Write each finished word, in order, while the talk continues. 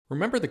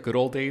Remember the good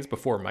old days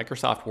before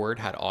Microsoft Word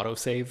had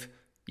autosave?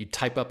 You'd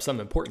type up some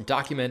important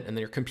document and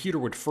then your computer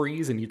would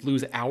freeze and you'd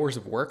lose hours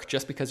of work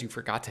just because you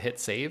forgot to hit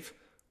save?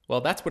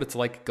 Well, that's what it's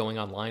like going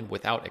online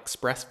without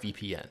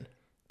ExpressVPN.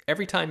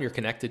 Every time you're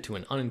connected to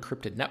an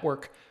unencrypted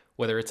network,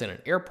 whether it's in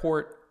an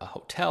airport, a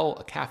hotel,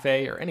 a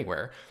cafe, or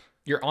anywhere,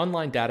 your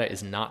online data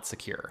is not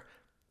secure.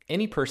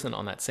 Any person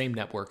on that same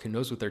network who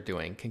knows what they're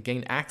doing can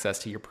gain access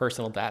to your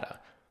personal data.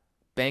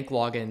 Bank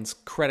logins,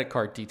 credit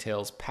card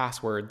details,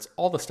 passwords,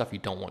 all the stuff you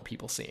don't want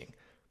people seeing.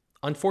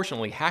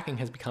 Unfortunately, hacking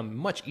has become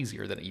much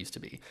easier than it used to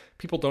be.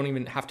 People don't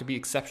even have to be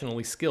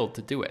exceptionally skilled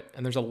to do it,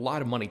 and there's a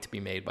lot of money to be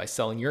made by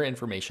selling your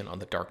information on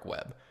the dark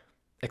web.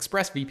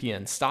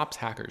 ExpressVPN stops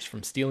hackers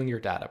from stealing your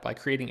data by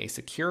creating a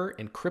secure,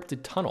 encrypted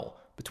tunnel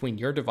between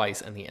your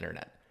device and the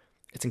internet.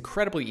 It's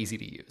incredibly easy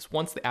to use.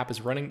 Once the app is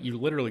running, you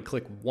literally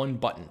click one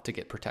button to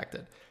get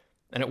protected.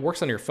 And it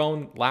works on your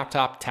phone,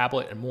 laptop,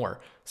 tablet, and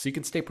more, so you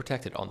can stay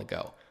protected on the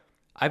go.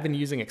 I've been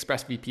using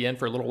ExpressVPN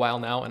for a little while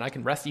now, and I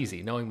can rest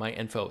easy knowing my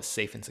info is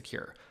safe and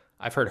secure.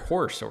 I've heard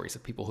horror stories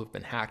of people who've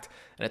been hacked,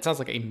 and it sounds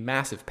like a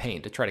massive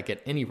pain to try to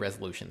get any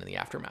resolution in the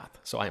aftermath,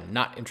 so I am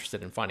not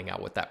interested in finding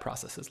out what that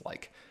process is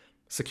like.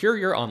 Secure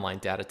your online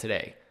data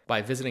today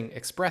by visiting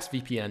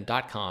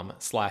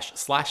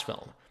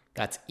expressvpn.com/film.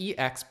 That's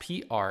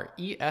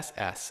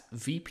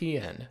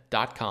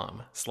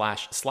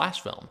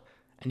expressvpn.com//film.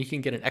 And you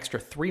can get an extra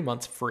 3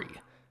 months free.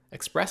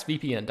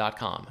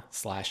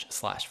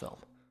 expressvpn.com//film.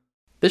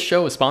 This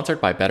show is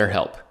sponsored by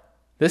BetterHelp.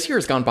 This year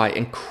has gone by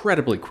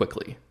incredibly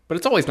quickly, but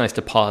it's always nice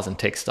to pause and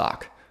take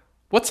stock.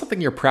 What's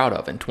something you're proud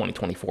of in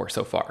 2024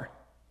 so far?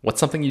 What's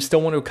something you still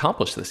want to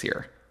accomplish this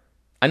year?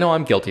 I know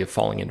I'm guilty of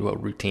falling into a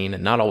routine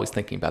and not always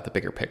thinking about the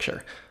bigger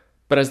picture.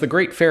 But as the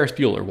great Ferris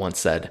Bueller once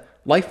said,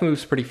 life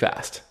moves pretty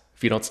fast.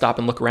 If you don't stop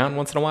and look around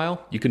once in a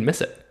while, you can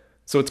miss it.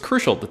 So it's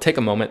crucial to take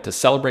a moment to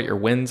celebrate your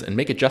wins and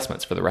make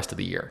adjustments for the rest of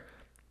the year.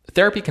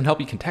 Therapy can help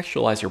you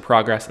contextualize your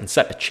progress and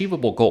set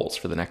achievable goals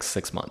for the next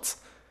 6 months.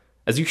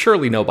 As you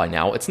surely know by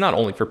now, it's not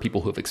only for people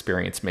who have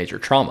experienced major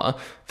trauma.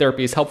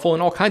 Therapy is helpful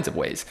in all kinds of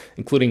ways,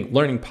 including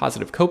learning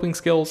positive coping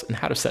skills and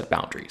how to set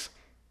boundaries.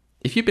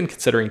 If you've been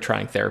considering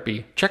trying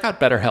therapy, check out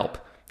BetterHelp.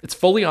 It's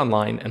fully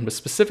online and was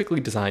specifically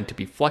designed to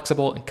be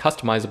flexible and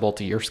customizable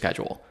to your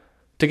schedule.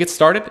 To get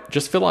started,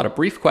 just fill out a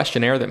brief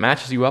questionnaire that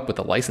matches you up with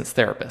a licensed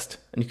therapist,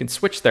 and you can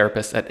switch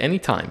therapists at any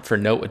time for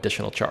no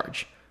additional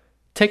charge.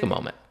 Take a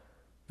moment.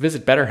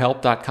 Visit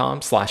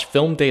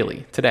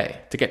betterhelp.com/filmdaily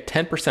today to get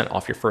 10%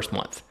 off your first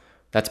month.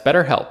 That's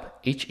BetterHelp,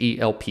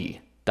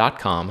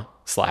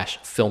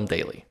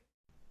 HELP.com/filmdaily.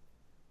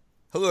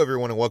 Hello,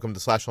 everyone, and welcome to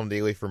Slash Film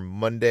Daily for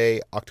Monday,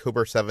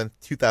 October 7th,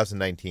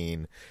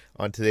 2019.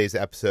 On today's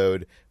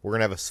episode, we're going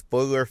to have a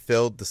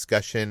spoiler-filled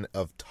discussion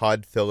of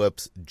Todd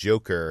Phillips'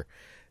 Joker.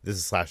 This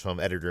is Slash Film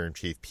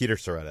Editor-in-Chief Peter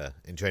Soretta,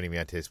 and joining me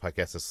on today's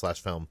podcast is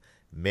Slash Film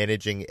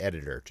Managing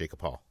Editor Jacob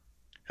Hall.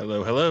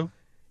 Hello, hello.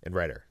 And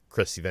writer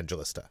Chris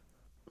Evangelista.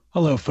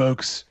 Hello,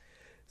 folks.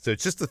 So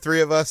it's just the three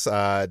of us.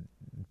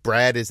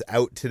 Brad is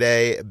out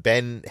today.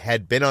 Ben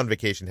had been on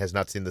vacation, has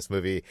not seen this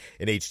movie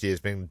in HD, has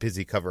been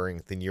busy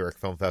covering the New York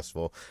Film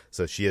Festival,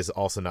 so she has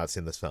also not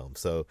seen this film.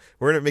 So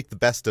we're going to make the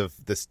best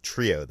of this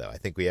trio, though. I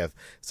think we have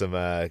some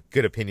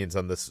good opinions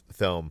on this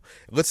film.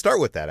 Let's start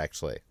with that,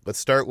 actually. Let's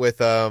start with,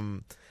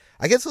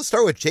 let's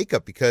start with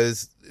Jacob,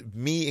 because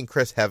me and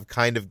Chris have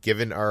kind of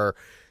given our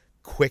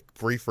quick,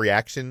 brief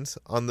reactions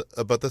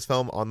about this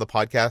film on the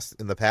podcast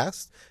in the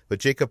past. But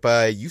Jacob,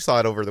 you saw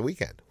it over the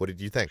weekend. What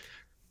did you think?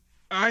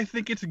 I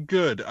think it's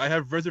good. I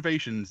have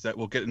reservations that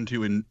we'll get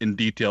into in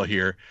detail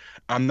here.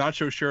 I'm not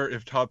so sure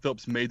if Todd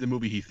Phillips made the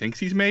movie he thinks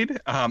he's made.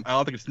 I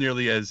don't think it's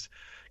nearly as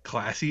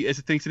classy as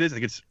it thinks it is. I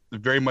think it's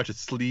very much a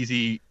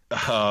sleazy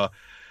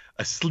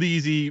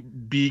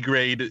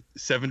B-grade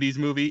 70s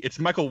movie. It's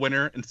Michael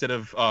Winner instead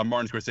of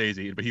Martin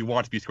Scorsese, but he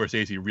wants to be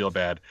Scorsese real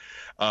bad.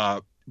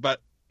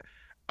 But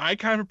I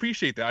kind of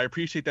appreciate that. I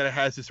appreciate that it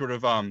has this sort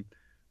of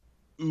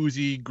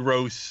oozy,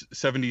 gross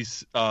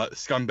 70s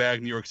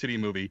scumbag New York City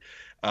movie.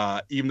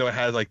 Even though it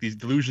has like these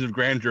delusions of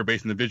grandeur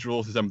based on the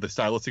visuals and some of the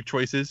stylistic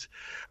choices.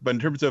 But in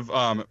terms of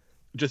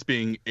just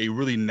being a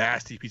really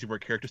nasty piece of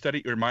work character study,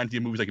 it reminds me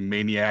of movies like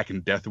Maniac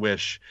and Death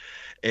Wish.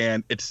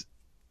 And it's,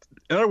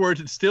 in other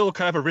words, it's still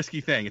kind of a risky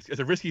thing. It's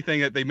a risky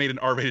thing that they made an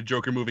R-rated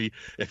Joker movie.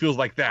 It feels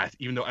like that,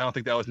 even though I don't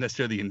think that was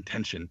necessarily the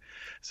intention.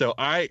 So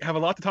I have a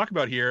lot to talk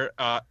about here.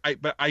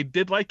 But I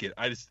did like it.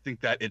 I just think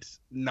that it's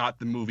not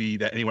the movie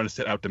that anyone has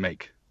set out to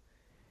make.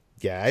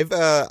 Yeah,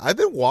 I've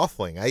been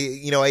waffling.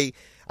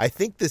 I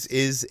think this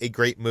is a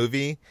great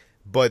movie,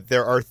 but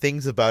there are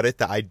things about it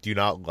that I do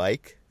not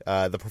like.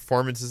 The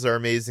performances are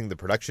amazing. The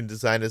production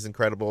design is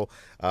incredible.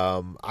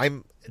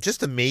 I'm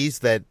just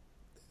amazed that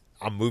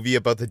a movie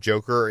about the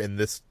Joker in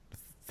this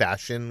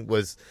fashion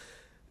was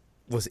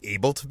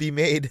able to be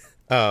made.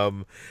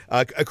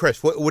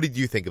 Chris, what did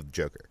you think of the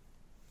Joker?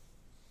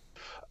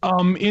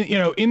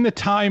 In the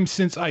time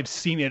since I've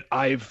seen it,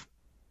 I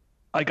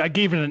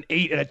gave it an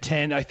 8 out of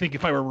 10. I think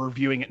if I were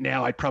reviewing it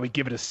now, I'd probably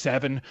give it a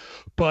 7.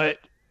 But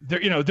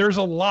there's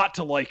a lot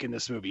to like in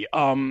this movie.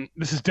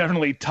 This is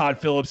definitely Todd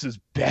Phillips's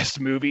best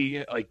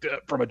movie, like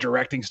from a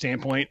directing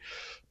standpoint,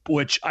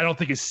 which I don't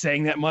think is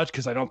saying that much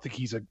because I don't think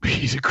he's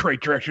a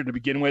great director to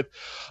begin with.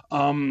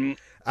 I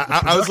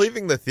was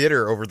leaving the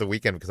theater over the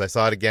weekend because I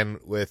saw it again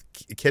with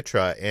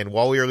Kitra, and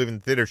while we were leaving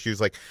the theater, she was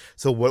like,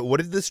 "So what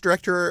did this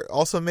director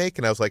also make?"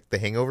 And I was like, "The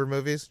Hangover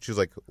movies." She was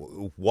like,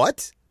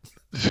 "What?"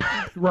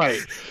 Right,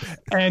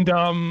 and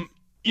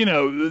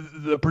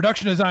the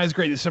production design is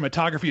great. The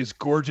cinematography is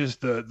gorgeous.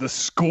 The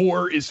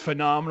score is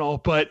phenomenal.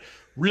 But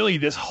really,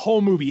 this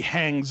whole movie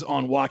hangs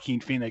on Joaquin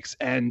Phoenix,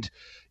 and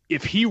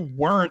if he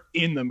weren't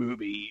in the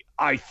movie,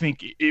 I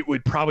think it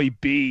would probably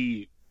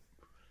be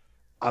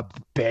a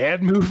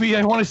bad movie.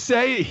 I want to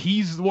say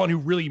he's the one who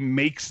really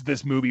makes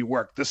this movie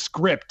work. The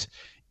script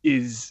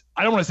is,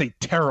 I don't want to say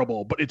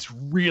terrible, but it's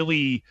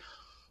really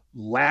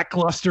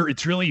lackluster.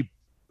 It's really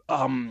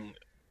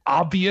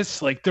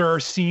obvious. Like there are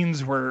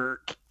scenes where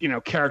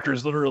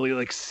characters literally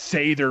like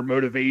say their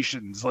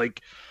motivations,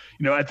 like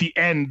at the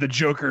end the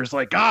Joker's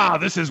like,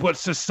 this is what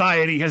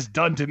society has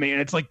done to me,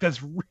 and it's like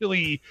that's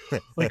really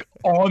like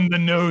on the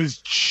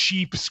nose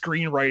cheap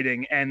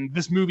screenwriting. And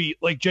this movie,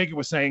 like Jacob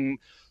was saying,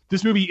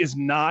 this movie is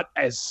not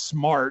as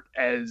smart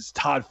as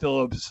Todd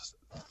Phillips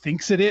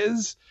thinks it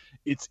is.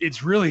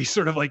 It's really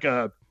sort of like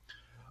a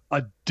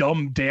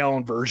dumbed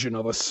down version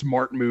of a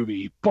smart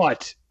movie.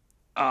 But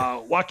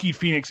Joaquin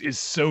Phoenix is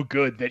so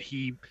good that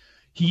he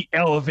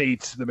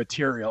elevates the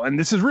material. And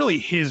this is really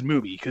his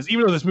movie, because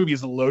even though this movie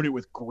is loaded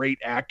with great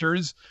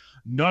actors,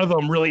 none of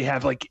them really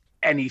have like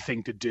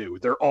anything to do.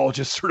 They're all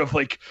just sort of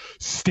like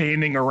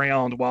standing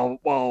around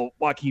while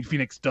Joaquin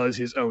Phoenix does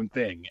his own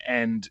thing.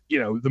 And,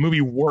 the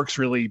movie works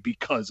really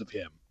because of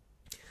him.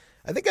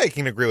 I think I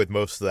can agree with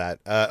most of that.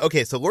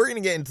 Okay, so we're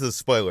going to get into the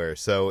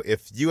spoilers. So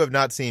if you have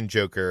not seen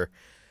Joker,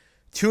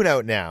 tune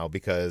out now,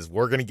 because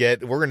we're going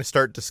to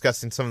start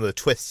discussing some of the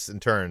twists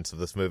and turns of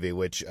this movie,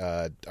 which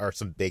are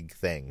some big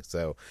things.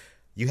 So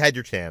you had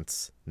your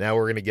chance. Now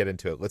we're going to get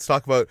into it. Let's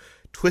talk about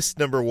twist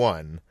number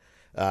 1.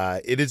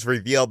 It is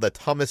revealed that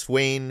Thomas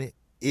Wayne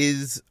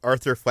is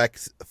Arthur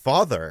Fleck's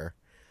father,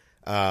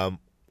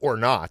 or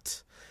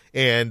not.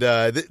 And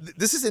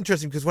this is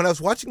interesting because when I was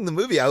watching the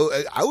movie, I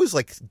was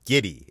like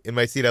giddy in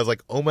my seat. I was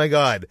like, oh my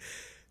God,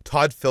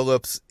 Todd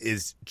Phillips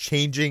is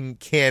changing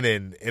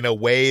canon in a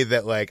way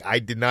that like I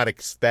did not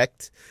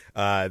expect.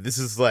 This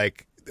is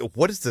like,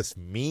 what does this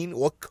mean?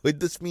 What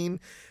could this mean?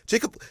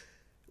 Jacob,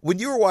 when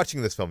you were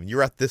watching this film,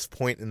 you're at this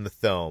point in the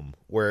film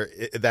where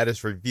that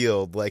is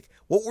revealed, like,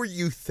 what were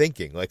you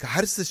thinking? Like,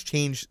 how does this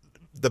change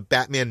the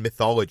Batman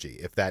mythology,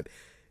 if that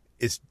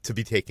is to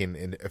be taken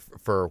in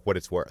for what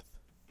it's worth?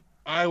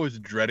 I was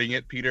dreading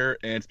it, Peter,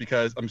 and it's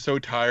because I'm so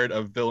tired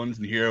of villains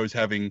and heroes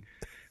having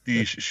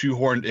these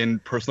shoehorned in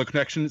personal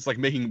connections. It's like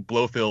making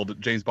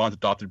Blofeld James Bond's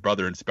adopted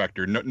brother and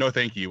Spectre. No,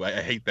 thank you.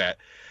 I hate that.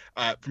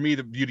 For me,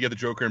 the beauty of the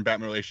Joker and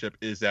Batman relationship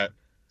is that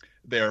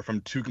they are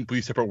from two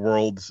completely separate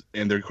worlds,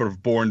 and they're sort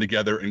of born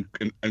together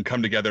and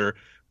come together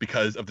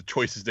because of the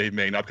choices they've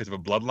made, not because of a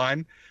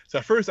bloodline. So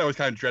at first I was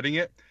kind of dreading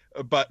it,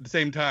 but at the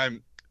same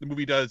time, the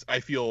movie does,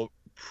 I feel,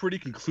 pretty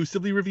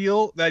conclusively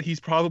reveal that he's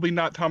probably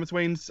not Thomas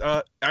Wayne's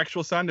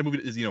actual son. The movie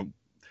is,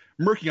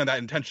 murky on that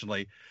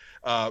intentionally,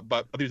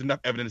 but there's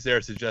enough evidence there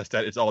to suggest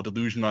that it's all a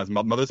delusion on his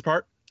mother's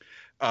part.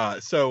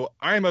 So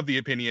I am of the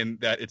opinion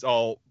that it's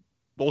all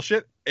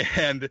bullshit,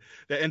 and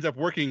that ends up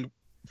working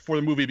for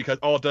the movie because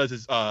all it does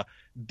is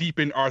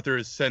deepen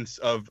Arthur's sense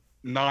of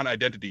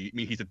non-identity. I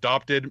mean, he's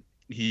adopted.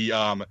 He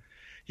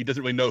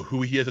doesn't really know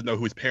who he is, doesn't know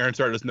who his parents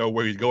are, doesn't know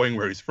where he's going,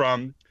 where he's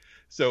from.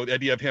 So the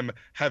idea of him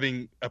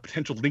having a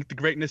potential link to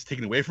greatness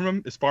taken away from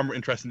him is far more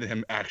interesting than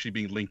him actually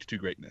being linked to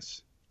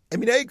greatness. I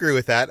mean, I agree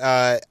with that.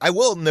 I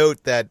will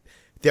note that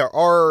there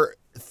are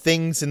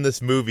things in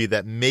this movie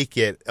that make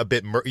it a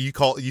bit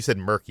you said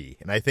murky,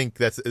 and I think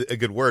that's a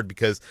good word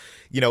because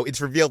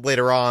it's revealed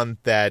later on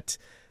that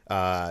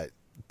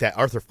that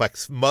Arthur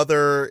Fleck's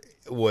mother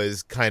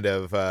was kind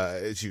of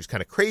she was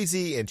kind of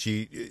crazy, and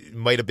she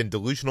might have been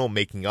delusional,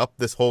 making up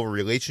this whole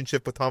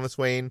relationship with Thomas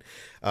Wayne.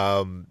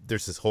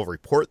 There's this whole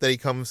report that he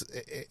comes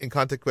in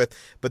contact with,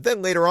 but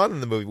then later on in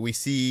the movie we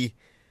see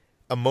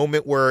a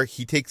moment where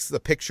he takes the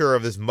picture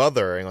of his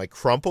mother and like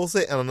crumples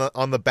it, and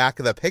on the back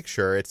of the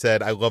picture it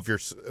said I love your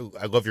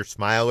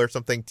smile" or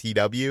something,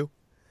 TW,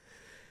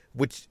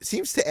 which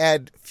seems to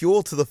add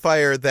fuel to the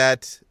fire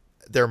that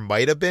there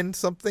might have been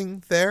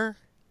something there.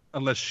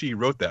 Unless she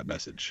wrote that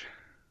message.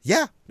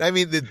 Yeah, I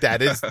mean,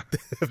 that is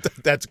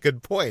that's a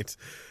good point.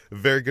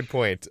 Very good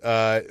point.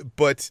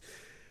 But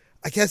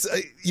I guess,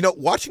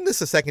 watching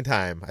this a second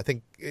time, I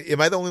think,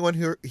 am I the only one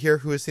here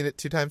who has seen it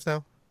 2 times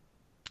now?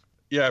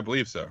 Yeah, I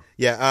believe so.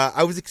 Yeah,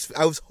 I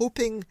was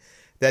hoping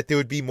that there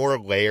would be more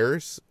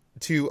layers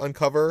to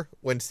uncover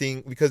when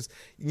seeing, because,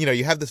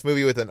 you have this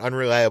movie with an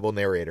unreliable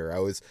narrator. I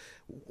was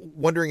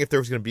wondering if there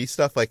was going to be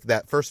stuff like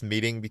that first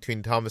meeting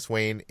between Thomas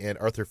Wayne and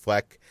Arthur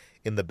Fleck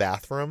in the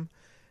bathroom.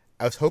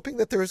 I was hoping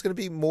that there was going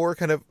to be more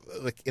kind of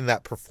like in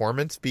that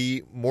performance,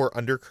 be more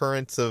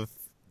undercurrents of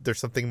there's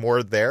something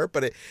more there.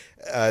 But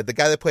the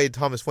guy that played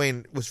Thomas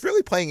Wayne was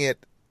really playing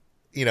it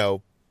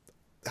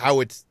how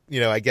it's,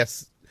 I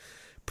guess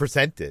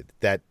presented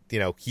that,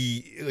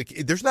 he like,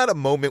 there's not a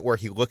moment where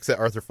he looks at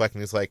Arthur Fleck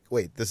and he's like,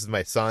 wait, this is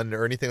my son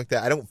or anything like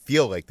that. I don't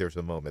feel like there's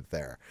a moment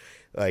there.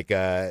 Like,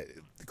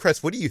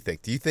 Chris, what do you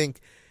think? Do you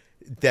think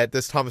that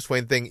this Thomas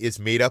Wayne thing is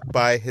made up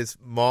by his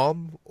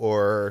mom,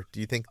 or do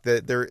you think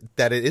that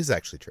that it is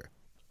actually true?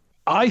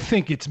 I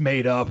think it's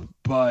made up,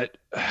 but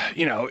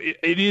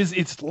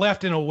it's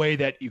left in a way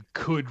that you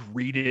could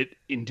read it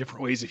in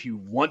different ways if you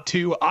want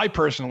to. I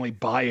personally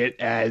buy it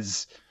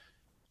as,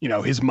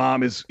 his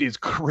mom is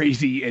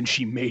crazy and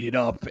she made it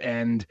up,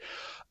 and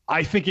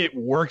I think it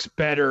works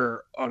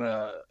better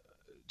on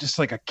just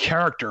like a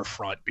character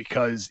front,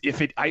 because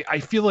I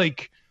feel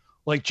like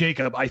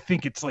Jacob, I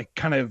think it's like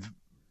kind of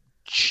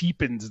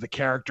cheapens the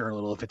character a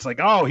little if it's like,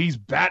 oh, he's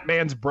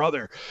Batman's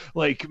brother,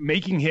 like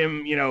making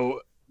him,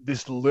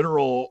 this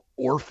literal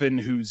orphan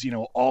who's,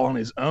 all on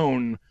his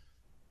own.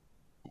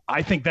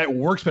 I think that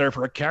works better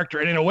for a character.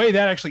 And in a way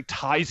that actually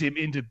ties him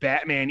into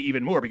Batman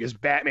even more, because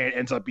Batman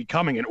ends up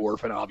becoming an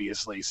orphan,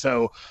 obviously.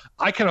 So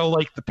I kind of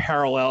like the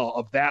parallel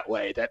of that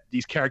way, that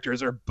these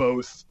characters are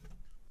both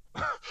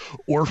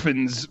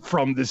orphans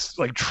from this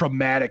like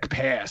traumatic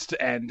past.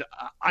 And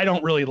I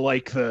don't really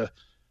like the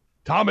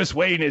Thomas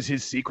Wayne is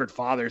his secret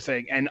father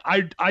thing. And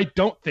I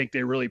don't think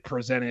they really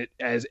present it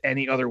as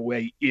any other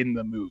way in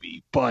the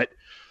movie, but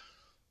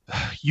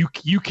you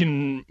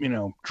can,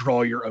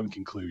 draw your own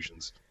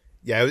conclusions.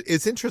 Yeah,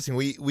 it's interesting.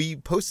 We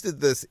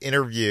posted this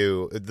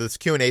interview, this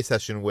Q&A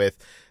session with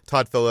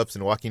Todd Phillips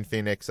and Joaquin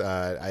Phoenix.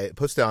 I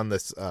posted on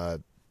this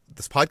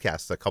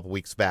podcast a couple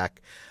weeks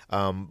back.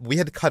 We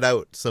had to cut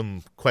out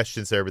some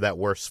questions there that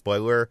were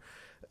spoilery,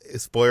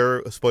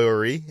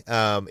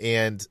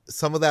 and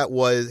some of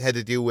that had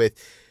to do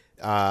with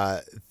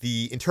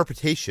the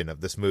interpretation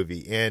of this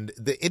movie. And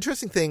the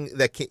interesting thing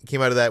that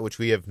came out of that, which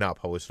we have not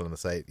published on the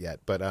site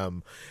yet, but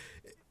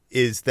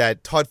is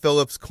that Todd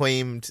Phillips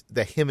claimed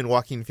that him and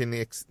Joaquin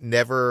Phoenix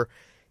never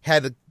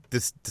had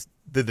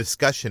the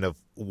discussion of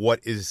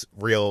what is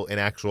real in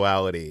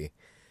actuality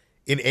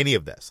in any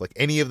of this. Like,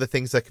 any of the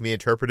things that can be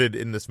interpreted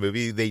in this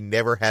movie, they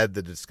never had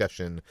the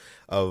discussion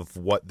of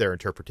what their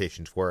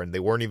interpretations were, and they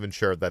weren't even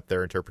sure that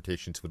their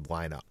interpretations would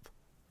line up.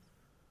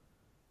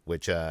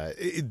 Which,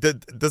 is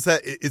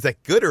that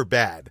good or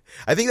bad?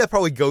 I think that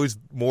probably goes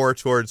more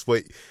towards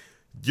what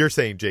you're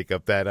saying,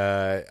 Jacob, that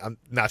I'm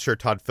not sure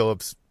Todd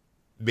Phillips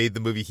made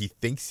the movie he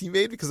thinks he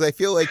made, because I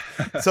feel like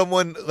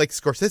someone like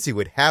Scorsese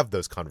would have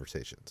those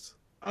conversations.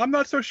 I'm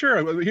not so sure.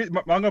 I'm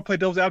going to play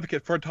devil's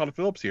advocate for Todd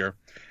Phillips here.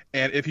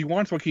 And if he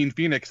wants Joaquin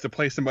Phoenix to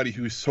play somebody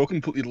who's so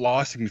completely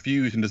lost and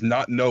confused and does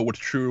not know what's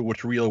true,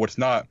 what's real, what's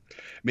not,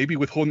 maybe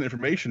withholding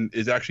information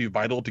is actually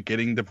vital to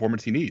getting the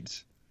performance he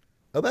needs.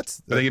 Oh,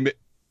 they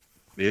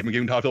haven't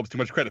given Todd Phillips too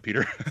much credit,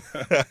 Peter.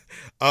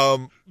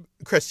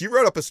 Chris, you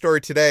wrote up a story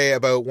today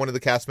about one of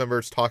the cast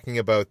members talking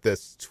about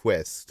this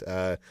twist.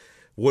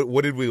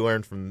 What did we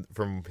learn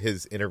from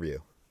his interview?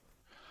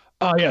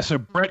 So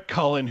Brett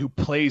Cullen, who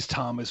plays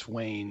Thomas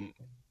Wayne,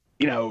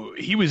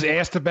 he was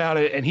asked about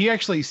it, and he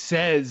actually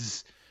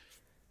says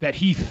that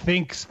he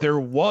thinks there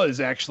was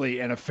actually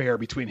an affair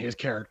between his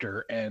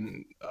character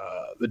and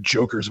the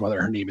Joker's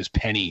mother. Her name is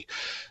Penny.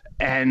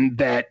 And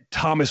that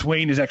Thomas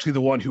Wayne is actually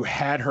the one who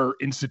had her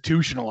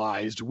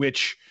institutionalized,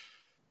 which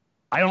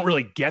I don't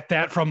really get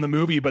that from the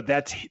movie, but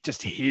that's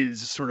just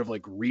his sort of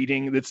like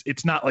reading.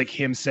 It's not like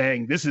him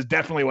saying this is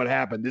definitely what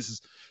happened. This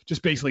is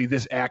just basically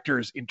this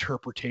actor's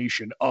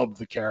interpretation of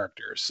the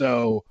character.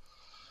 So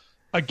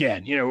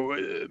again,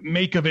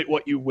 make of it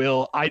what you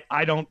will.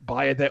 I don't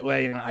buy it that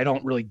way, and I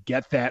don't really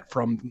get that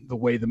from the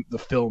way the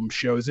film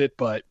shows it,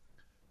 but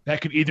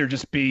that could either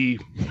just be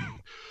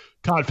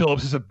Todd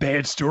Phillips is a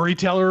bad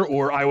storyteller,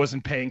 or I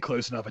wasn't paying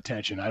close enough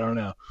attention. I don't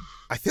know.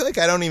 I feel like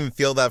I don't even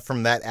feel that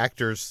from that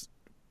actor's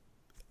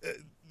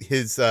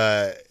his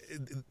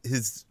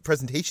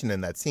presentation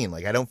in that scene.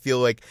 Like, I don't feel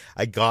like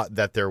I got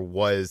that there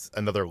was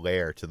another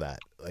layer to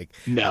that. Like,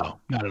 no,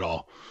 not at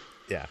all.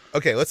 Yeah.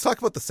 Okay, let's talk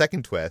about the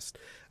second twist.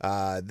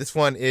 This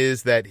one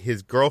is that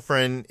his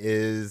girlfriend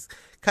is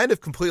kind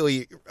of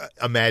completely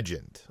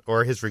imagined,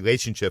 or his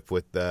relationship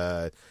with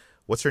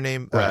what's her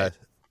name? Right.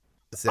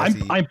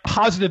 I'm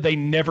positive they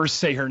never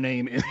say her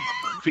name in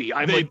the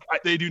movie.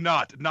 They do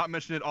not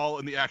mention it all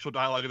in the actual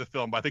dialogue of the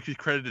film, but I think she's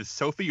credited as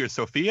Sophie or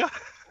Sophia.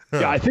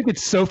 Yeah, I think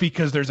it's Sophie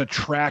because there's a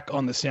track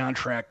on the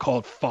soundtrack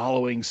called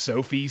 "Following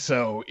Sophie,"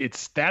 so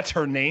that's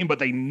her name, but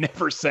they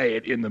never say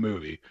it in the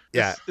movie.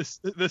 Yeah,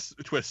 this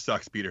twist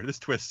sucks, Peter. This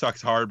twist sucks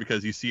hard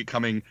because you see it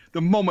coming the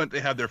moment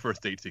they have their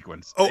first date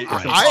sequence. Oh,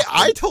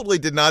 I totally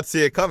did not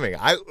see it coming.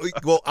 I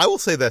will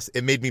say this: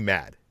 it made me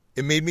mad.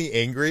 It made me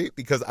angry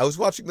because I was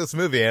watching this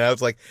movie and I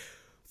was like,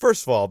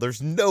 first of all,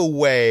 there's no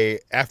way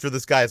after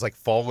this guy is like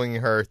following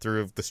her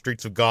through the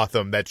streets of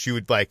Gotham that she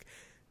would like,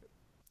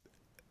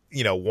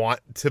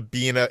 want to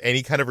be in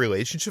any kind of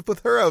relationship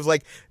with her. I was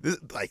like,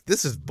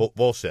 this is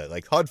bullshit.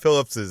 Like, Todd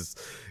Phillips is,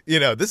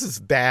 this is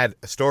bad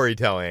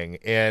storytelling.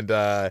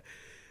 And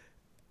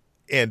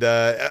And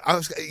I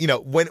was,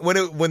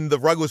 when the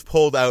rug was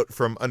pulled out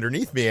from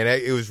underneath me, and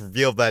it was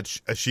revealed that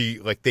she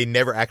like they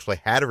never actually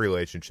had a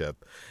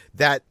relationship,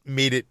 that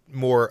made it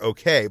more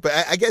okay. But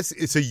I guess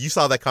so. You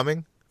saw that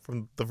coming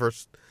from the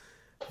first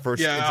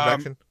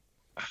introduction.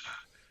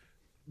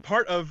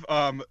 Part of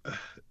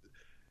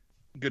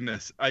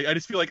goodness, I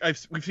just feel like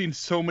we've seen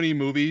so many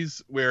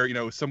movies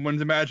where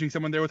someone's imagining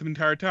someone there with them the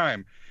entire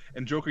time,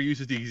 and Joker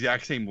uses the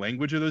exact same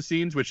language of those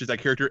scenes, which is that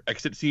character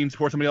exit scenes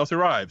before somebody else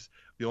arrives.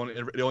 They only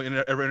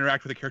ever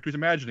interact with the characters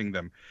imagining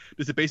them.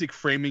 Just the basic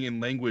framing and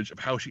language of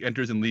how she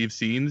enters and leaves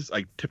scenes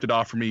like tipped it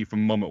off for me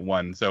from moment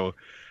one. So,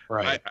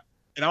 right.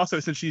 And also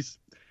since she's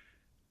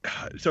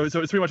so it's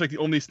pretty much like the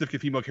only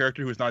significant female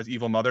character who is not his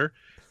evil mother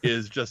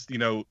is just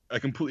a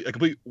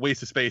complete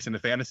waste of space in the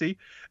fantasy,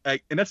 and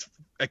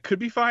it could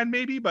be fine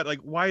maybe, but like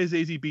why is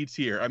Zazie Beetz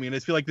here? I mean, I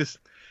feel like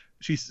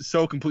she's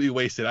so completely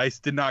wasted. I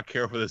did not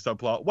care for this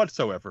subplot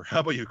whatsoever.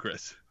 How about you,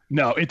 Chris?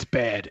 No, it's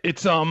bad.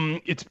 It's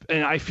and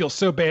I feel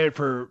so bad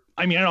for.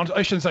 I mean,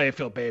 I shouldn't say I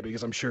feel bad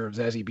because I'm sure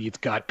Zazie Beetz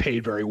got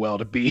paid very well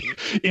to be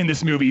in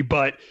this movie,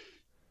 but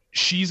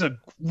she's a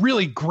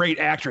really great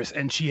actress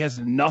and she has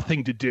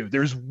nothing to do.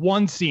 There's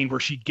one scene where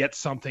she gets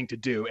something to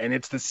do, and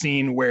it's the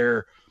scene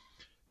where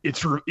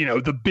it's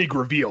the big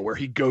reveal where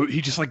he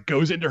just like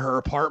goes into her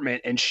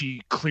apartment and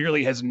she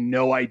clearly has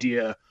no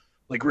idea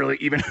like really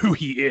even who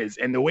he is.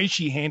 And the way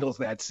she handles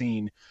that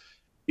scene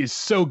is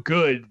so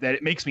good that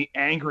it makes me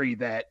angry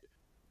that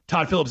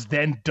Todd Phillips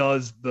then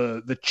does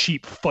the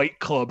cheap Fight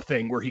Club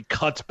thing where he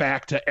cuts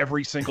back to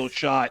every single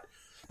shot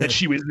that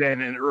she was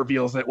in, and it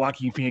reveals that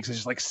Joaquin Phoenix is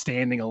just like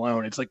standing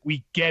alone. It's like,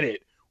 we get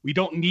it. We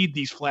don't need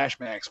these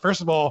flashbacks.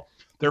 First of all,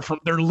 they're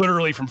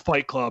literally from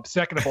Fight Club.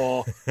 Second of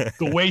all,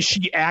 the way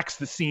she acts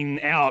the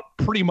scene out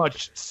pretty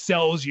much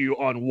sells you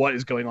on what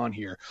is going on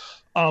here.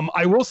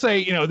 I will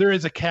say, there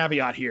is a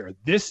caveat here.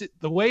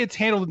 The way it's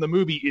handled in the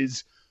movie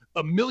is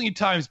a million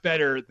times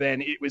better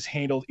than it was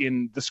handled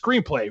in the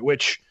screenplay,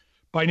 which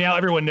by now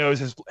everyone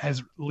knows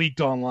has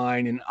leaked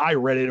online, and I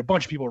read it. A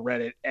bunch of people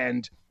read it,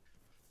 and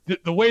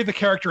the way the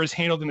character is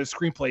handled in the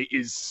screenplay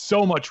is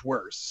so much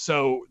worse.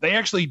 So they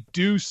actually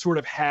do sort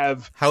of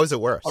have. How is it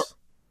worse?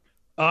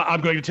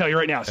 I'm going to tell you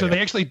right now. So They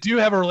actually do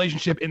have a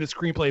relationship in the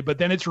screenplay, but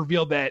then it's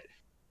revealed that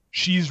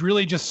she's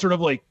really just sort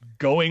of like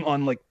going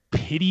on like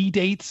pity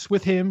dates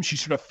with him. She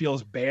sort of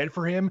feels bad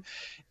for him.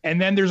 And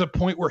then there's a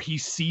point where he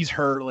sees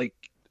her like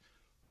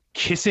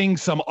kissing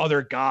some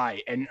other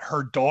guy, and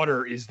her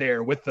daughter is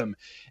there with them.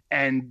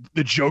 And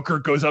the Joker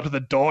goes up to the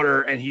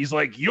daughter and he's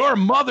like, "Your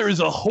mother's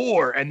a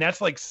whore." And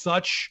that's like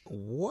such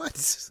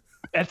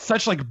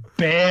like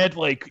bad,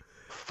 like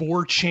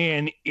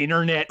 4chan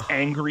internet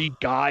angry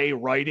guy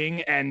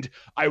writing. And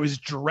I was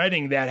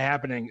dreading that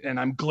happening. And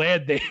I'm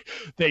glad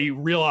they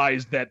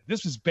realized that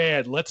this was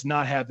bad. Let's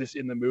not have this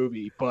in the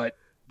movie. But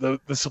the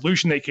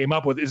solution they came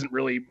up with isn't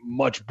really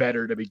much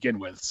better to begin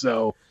with.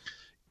 So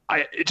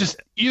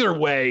either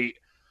way,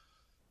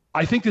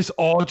 I think this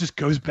all just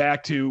goes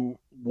back to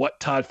what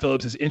Todd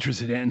Phillips is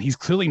interested in. He's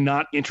clearly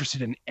not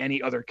interested in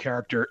any other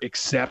character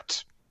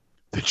except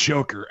the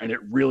Joker, and it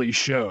really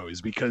shows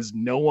because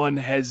no one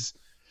has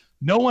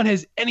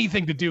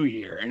anything to do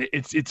here, and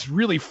it's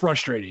really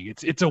frustrating.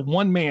 It's a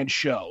one-man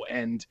show,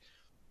 and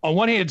on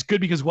one hand, it's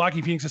good because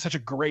Joaquin Phoenix is such a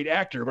great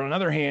actor, but on the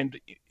other hand,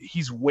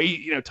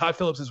 Todd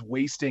Phillips is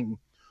wasting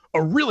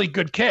a really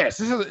good cast.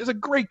 This is a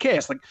great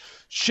cast. Like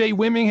Shea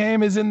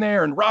Whittingham is in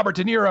there, and Robert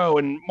De Niro,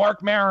 and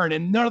Mark Maron,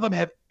 and none of them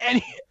have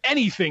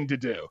anything to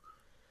do.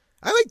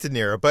 I like De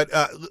Niro, but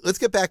let's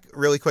get back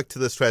really quick to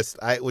this twist,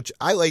 which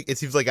I like. It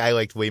seems like I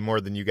liked way more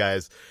than you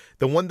guys.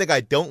 The one thing I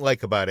don't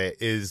like about it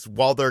is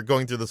while they're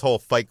going through this whole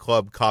Fight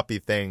Club copy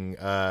thing,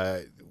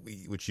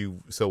 which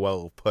you so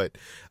well put,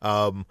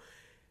 I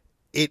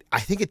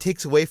think it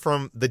takes away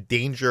from the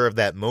danger of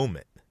that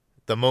moment.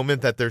 The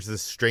moment that there's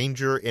this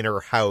stranger in her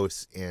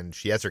house and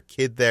she has her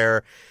kid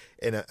there.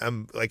 And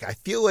I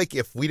feel like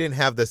if we didn't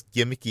have this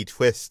gimmicky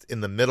twist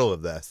in the middle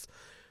of this,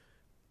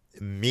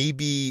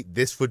 maybe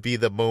this would be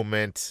the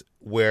moment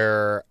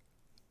where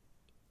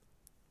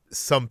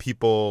some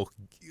people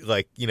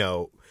I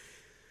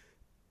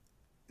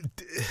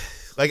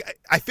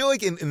feel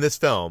like in this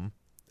film,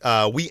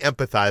 we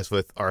empathize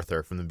with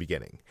Arthur from the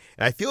beginning.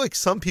 And I feel like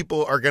some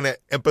people are going to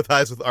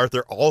empathize with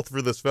Arthur all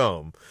through this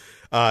film.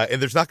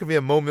 And there's not going to be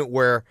a moment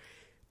where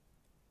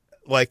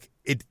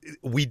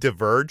we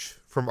diverge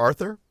from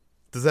Arthur.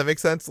 Does that make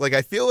sense? Like,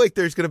 I feel like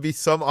there's going to be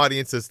some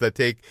audiences that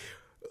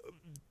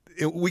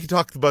we can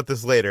talk about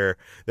this later.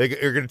 They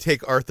are going to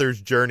take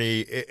Arthur's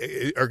journey,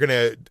 are going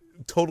to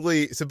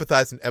totally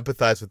sympathize and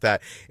empathize with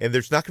that. And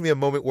there's not going to be a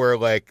moment where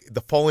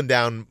the fallen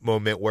down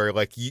moment where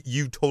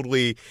you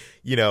totally,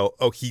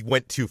 he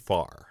went too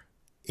far.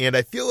 And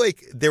I feel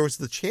like there was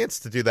the chance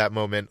to do that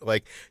moment.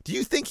 Do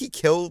you think he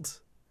killed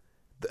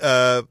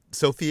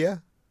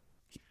Sophia?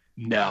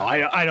 No,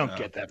 I don't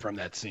get that from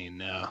that scene.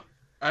 No.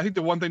 I think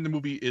the one thing the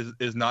movie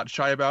is not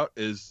shy about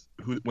is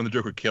when the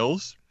Joker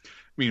kills. I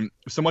mean,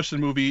 so much of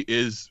the movie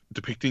is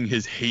depicting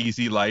his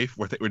hazy life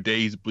where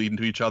days bleed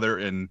into each other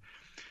and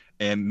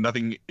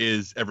nothing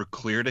is ever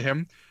clear to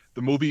him.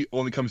 the movie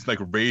only comes to like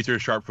razor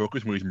sharp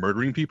focus when he's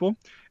murdering people,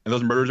 and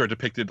those murders are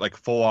depicted like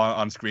full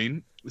on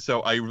screen.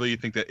 So I really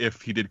think that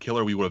if he did kill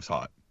her, we would have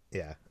saw it.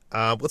 Yeah.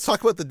 Let's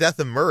talk about the death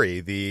of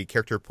Murray, the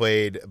character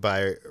played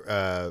by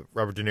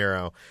Robert De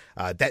Niro.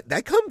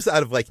 That comes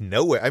out of like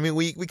nowhere. I mean,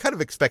 we kind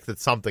of expect that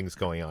something's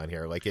going on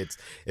here. Like it's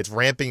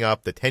ramping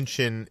up, the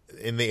tension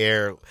in the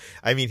air.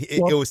 I mean,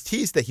 it was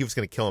teased that he was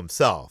going to kill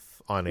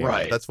himself on air.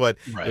 Right. That's what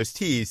it was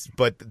teased.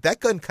 But that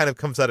gun kind of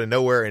comes out of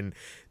nowhere, and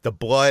the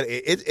blood.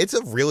 It's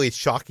a really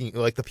shocking.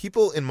 Like the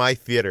people in my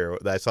theater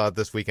that I saw it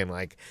this weekend,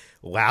 like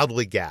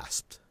loudly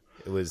gasped.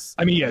 It was.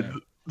 I mean, yeah.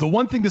 The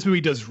one thing this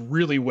movie does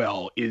really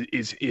well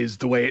is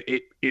the way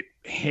it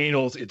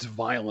handles its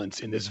violence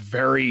in this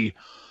very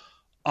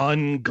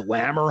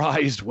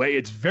unglamorized way.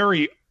 It's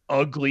very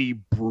ugly,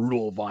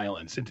 brutal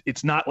violence.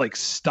 It's not like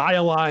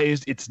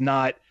stylized. It's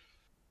not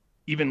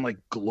even like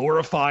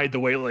glorified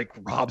the way like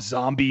Rob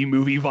Zombie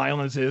movie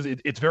violence is.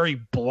 It's very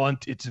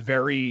blunt. It's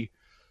very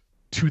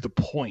to the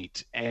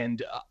point.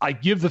 And I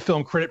give the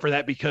film credit for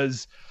that,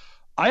 because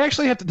I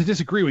actually have to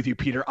disagree with you,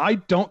 Peter. I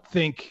don't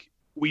think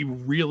we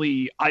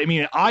really, I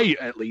mean,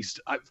 at least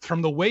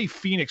from the way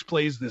Phoenix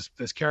plays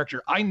this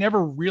character, I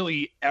never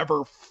really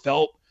ever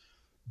felt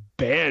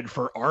bad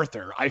for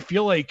Arthur. I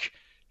feel like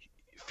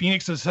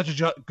Phoenix does such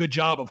a good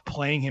job of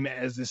playing him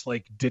as this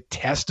like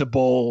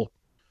detestable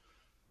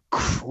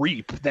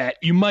creep that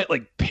you might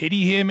like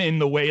pity him in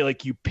the way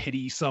like you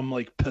pity some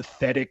like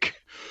pathetic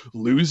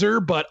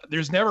loser, but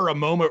there's never a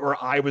moment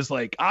where I was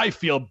like, I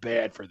feel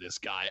bad for this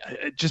guy,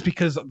 just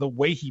because the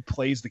way he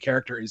plays the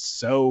character is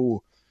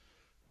so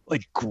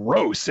like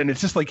gross, and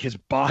it's just like his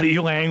body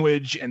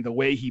language and the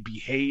way he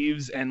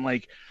behaves, and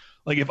like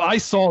if I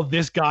saw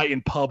this guy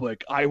in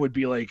public, I would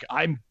be like,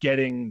 I'm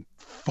getting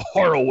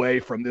far away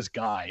from this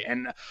guy.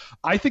 And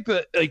I think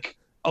that like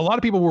a lot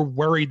of people were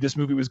worried this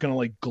movie was going to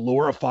like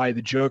glorify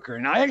the Joker,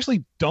 and I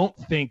actually don't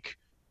think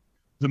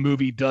the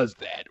movie does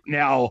that.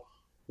 Now,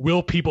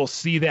 will people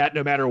see that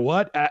no matter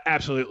what?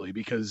 Absolutely,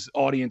 because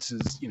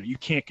audiences, you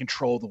can't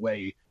control the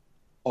way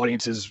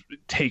audiences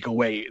take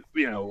away,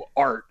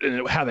 art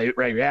and how they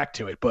react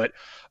to it. But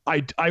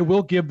I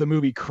will give the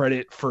movie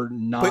credit for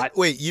not. But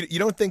wait, you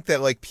don't think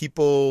that like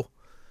people,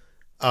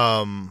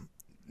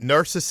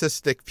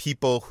 narcissistic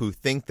people who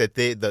think that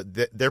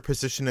their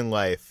position in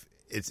life,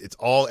 it's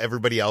all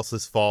everybody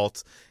else's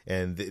fault,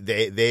 and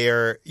they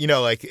are,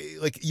 like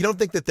you don't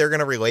think that they're going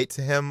to relate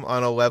to him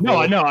on a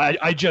level? No,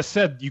 I just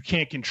said you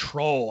can't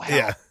control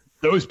how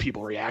those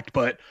people react,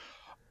 but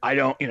I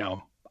don't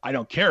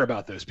care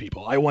about those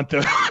people. I want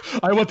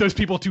those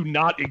people to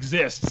not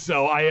exist.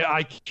 So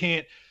I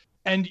can't,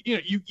 and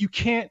you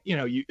can't,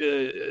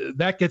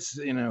 that gets,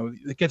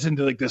 it gets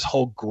into like this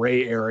whole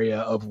gray area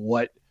of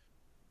what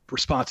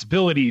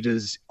responsibility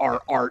does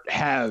our art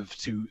have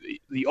to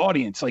the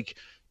audience. Like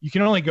you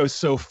can only go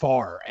so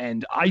far.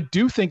 And I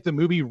do think the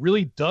movie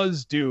really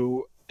does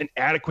do an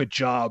adequate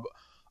job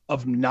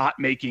of not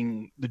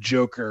making the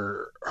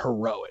Joker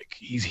heroic.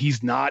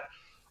 He's not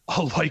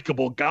a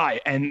likable guy,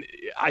 and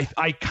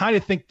I kind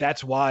of think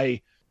that's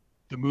why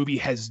the movie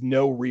has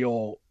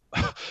nothing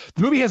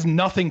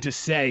to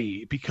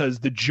say, because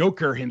the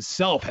Joker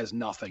himself has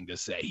nothing to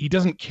say. He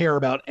doesn't care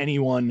about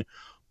anyone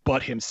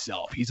but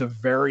himself. He's a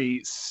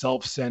very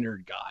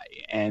self-centered guy,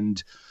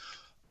 and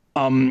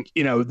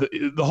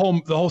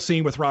the whole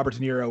scene with Robert De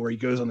Niro where he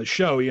goes on the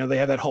show, they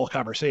have that whole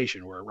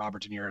conversation where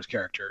Robert De Niro's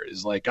character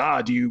is like,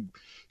 do you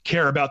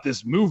care about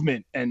this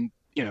movement? And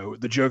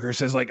the Joker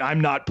says like,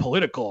 I'm not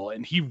political,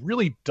 and he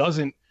really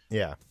doesn't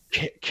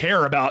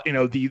care about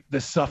the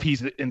stuff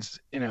he's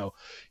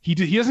he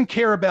doesn't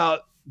care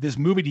about this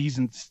movie he's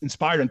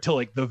inspired until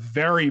like the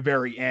very,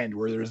 very end,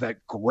 where there's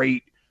that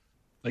great,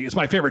 like, it's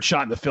my favorite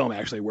shot in the film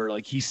actually, where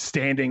like he's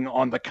standing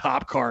on the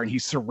cop car and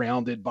he's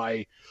surrounded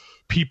by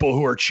people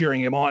who are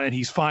cheering him on, and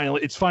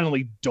it's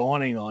finally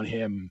dawning on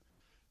him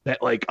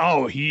that like,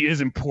 he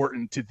is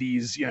important to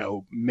these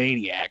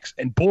maniacs.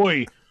 And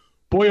boy,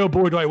 oh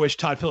boy, do I wish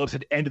Todd Phillips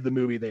had ended the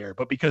movie there.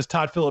 But because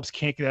Todd Phillips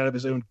can't get out of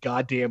his own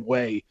goddamn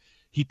way,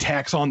 he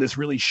tacks on this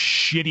really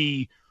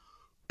shitty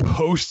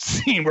post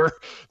scene where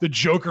the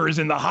Joker is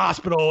in the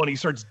hospital and he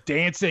starts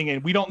dancing,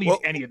 and we don't need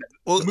any of that.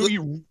 The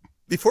movie...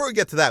 Before we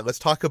get to that, let's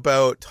talk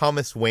about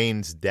Thomas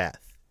Wayne's death.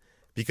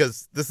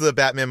 Because this is a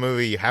Batman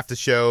movie, you have to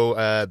show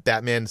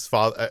Batman's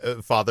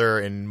father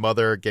and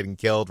mother getting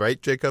killed,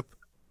 right, Jacob?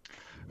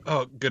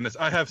 Oh, goodness.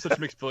 I have such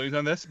mixed feelings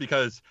on this,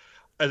 because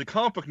as a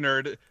comic book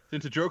nerd,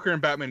 since the Joker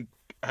and Batman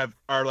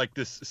are like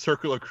this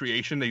circular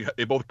creation,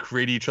 they both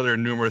create each other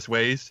in numerous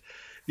ways.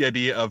 The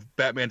idea of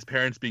Batman's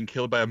parents being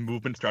killed by a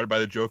movement started by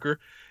the Joker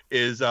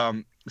is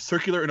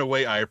circular in a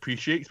way I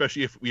appreciate,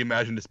 especially if we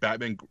imagine this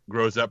Batman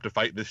grows up to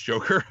fight this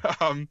Joker.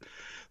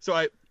 So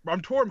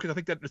I'm torn, because I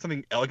think that there's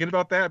something elegant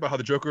about that, about how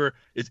the Joker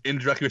is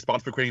indirectly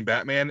responsible for creating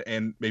Batman,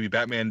 and maybe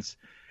Batman's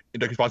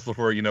indirectly responsible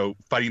for,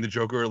 fighting the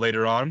Joker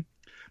later on.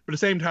 But at the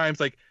same time, it's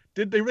like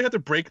did they really have to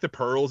break the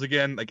pearls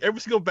again? Like every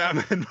single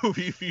Batman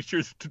movie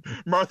features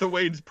Martha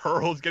Wayne's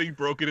pearls getting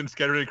broken and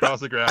scattered across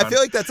the ground. I feel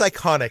like that's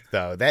iconic,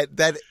 though.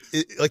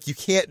 Like you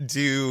can't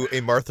do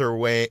a Martha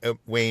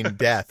Wayne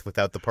death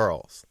without the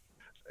pearls.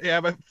 Yeah,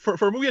 but for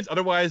a movie that's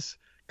otherwise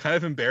kind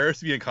of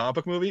embarrassed to be a comic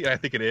book movie, and I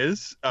think it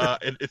is,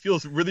 it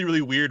feels really,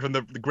 really weird when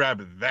they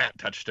grab that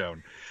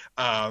touchstone.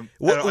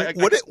 What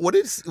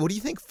do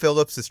you think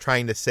Phillips is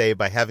trying to say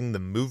by having the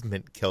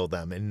movement kill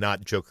them and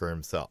not Joker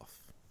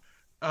himself?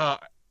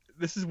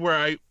 This is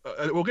where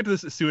we'll get to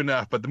this soon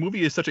enough, but the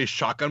movie is such a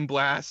shotgun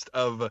blast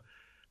of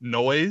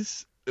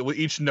noise, with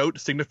each note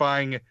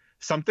signifying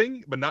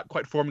something, but not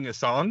quite forming a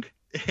song.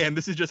 And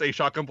this is just a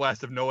shotgun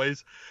blast of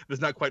noise that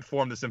does not quite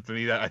form the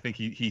symphony that I think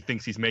he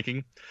thinks he's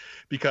making.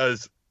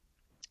 Because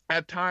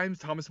at times,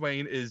 Thomas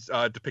Wayne is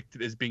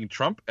depicted as being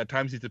Trump. At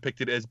times, he's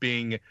depicted as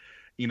being,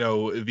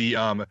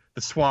 the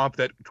swamp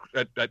that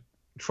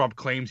Trump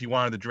claims he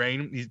wanted to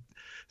drain.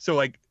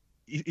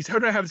 He's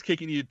hard to have his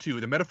cake and eat it too.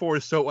 The metaphor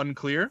is so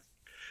unclear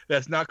that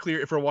it's not clear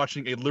if we're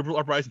watching a liberal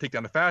uprising take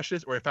down a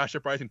fascist or a fascist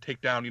uprising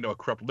take down, a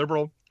corrupt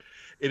liberal.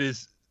 It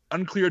is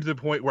unclear to the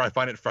point where I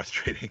find it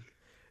frustrating.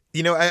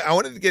 I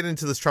wanted to get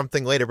into this Trump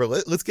thing later, but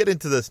let's get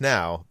into this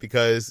now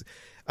because,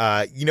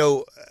 I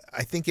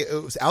think it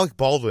was Alec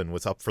Baldwin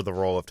was up for the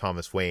role of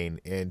Thomas Wayne,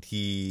 and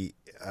he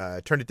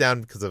turned it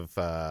down because of,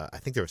 I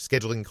think there were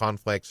scheduling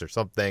conflicts or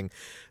something.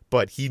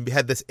 But he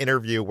had this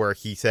interview where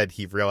he said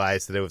he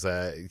realized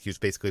that he was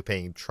basically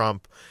paying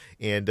Trump.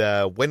 And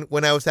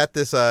when I was at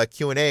this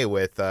Q&A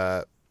with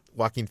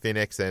Joaquin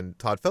Phoenix and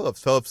Todd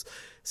Phillips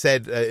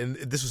said, and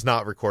this was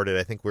not recorded,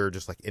 I think we were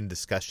just like in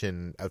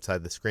discussion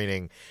outside the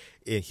screening.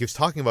 He was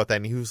talking about that,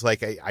 and he was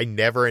like, I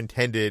never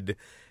intended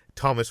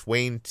Thomas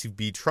Wayne to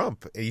be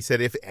Trump. And he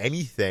said, if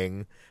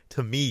anything,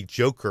 to me,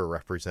 Joker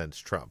represents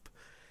Trump.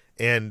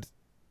 And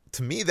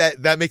to me,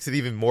 that makes it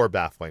even more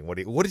baffling.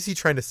 What is he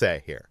trying to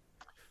say here?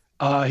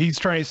 He's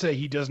trying to say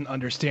he doesn't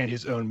understand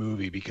his own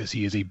movie because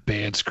he is a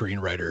bad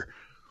screenwriter.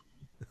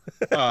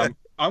 I'm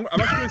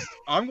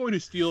going to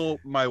steal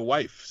my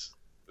wife's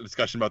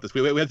discussion about this.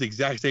 We had the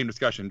exact same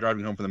discussion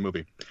driving home from the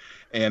movie,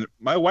 and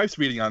my wife's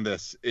reading on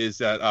this is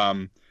that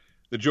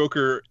the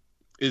Joker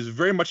is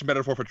very much a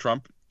metaphor for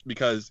Trump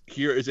because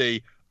here is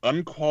a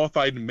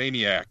unqualified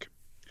maniac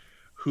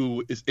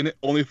who is in it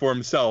only for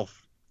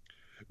himself,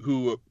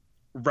 who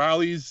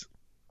rallies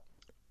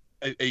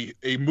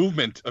a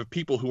movement of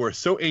people who are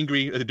so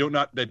angry that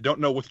they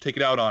don't know what to take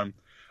it out on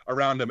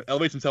around him,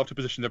 elevates himself to a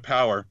position of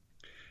power,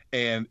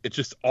 and it's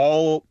just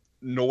all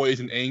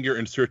noise and anger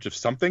in search of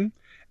something,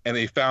 and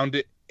they found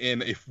it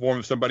in a form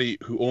of somebody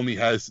who only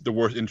has the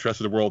worst interests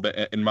of the world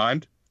in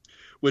mind,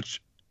 which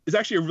is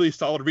actually a really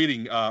solid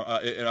reading,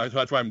 and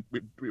that's why I'm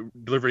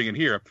delivering it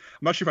here. I'm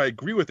not sure if I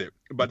agree with it,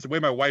 but it's the way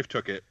my wife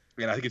took it,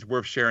 and I think it's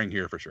worth sharing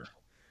here for sure.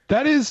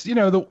 That is,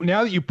 now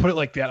that you put it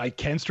like that, I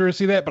can sort of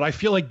see that, but I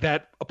feel like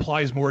that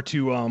applies more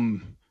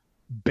to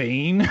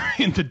Bane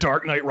in The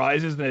Dark Knight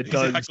Rises than it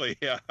does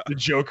the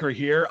Joker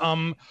here.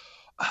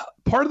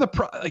 Part of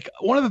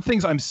one of the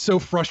things I'm so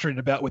frustrated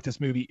about with this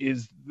movie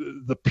is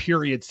the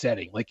period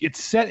setting. Like,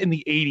 it's set in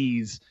the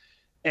 80s,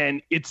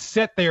 and it's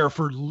set there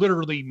for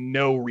literally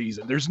no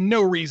reason. There's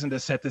no reason to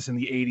set this in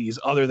the 80s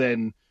other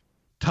than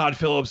Todd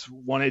Phillips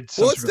wanted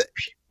some sort of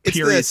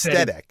period it's the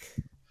aesthetic.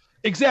 Setting.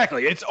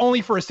 Exactly. It's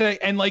only for aesthetic.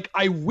 And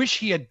I wish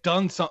he had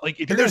done something.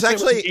 Like, if you're there's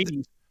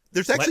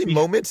actually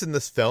moments in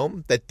this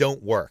film that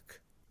don't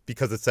work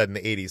because it's set in the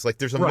 80s. Like,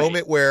 there's a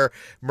moment where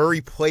Murray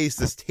plays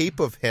this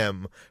tape of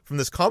him from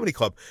this comedy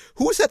club.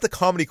 Who was at the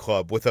comedy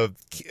club with a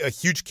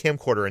huge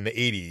camcorder in the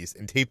 80s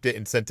and taped it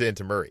and sent it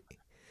into Murray?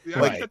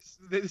 Yeah,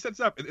 it sets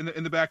up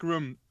in the back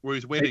room where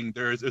he's waiting.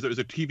 There's a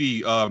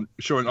TV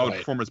showing all the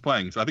performers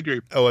playing. So I think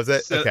you're. Oh, is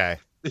it? Okay.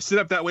 It's set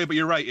up that way, but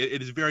you're right.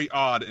 It is very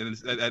odd, and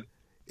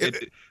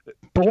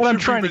but what I'm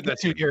trying to get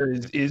to here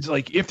is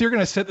like, if they're going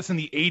to set this in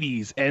the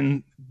 80s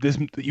and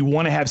you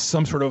want to have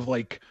some sort of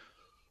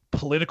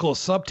political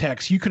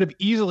subtext, you could have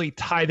easily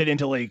tied it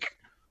into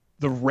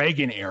the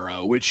Reagan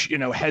era, which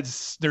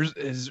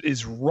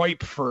is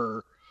ripe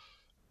for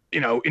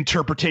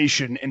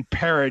interpretation and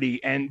parody,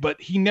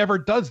 but he never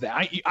does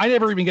that. I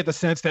never even get the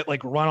sense that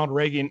Ronald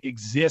Reagan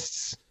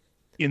exists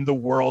in the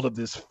world of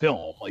this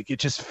film. It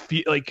just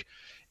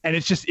and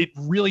it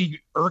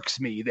really irks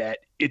me that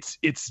it's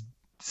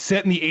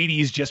set in the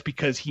 80s just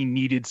because he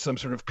needed some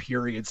sort of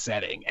period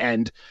setting.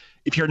 And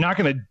if you're not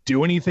going to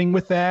do anything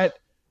with that,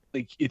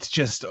 it's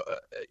just,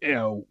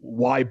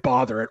 why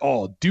bother at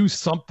all? Do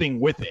something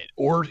with it,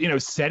 or,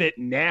 set it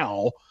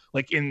now,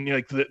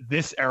 in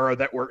this era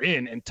that we're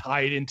in, and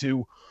tie it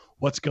into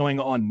what's going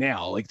on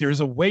now.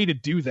 There's a way to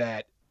do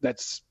that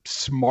that's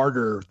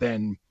smarter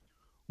than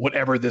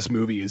whatever this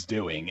movie is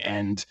doing.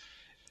 And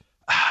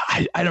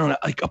I don't know.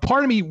 A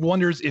part of me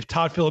wonders if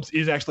Todd Phillips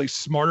is actually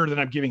smarter than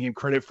I'm giving him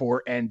credit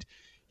for, and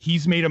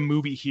he's made a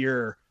movie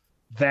here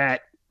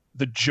that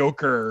the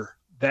Joker,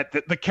 that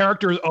the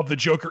character of the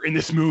Joker in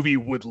this movie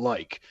would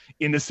like,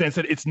 in the sense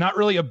that it's not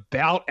really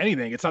about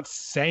anything. It's not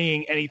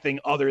saying anything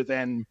other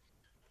than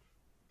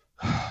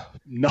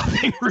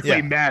nothing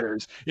really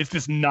matters. It's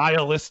this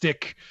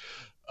nihilistic,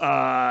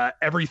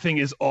 everything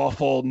is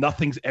awful,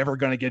 nothing's ever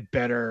going to get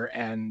better.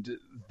 And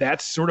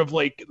that's sort of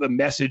like the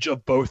message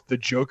of both the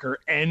Joker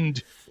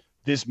and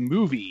this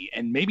movie.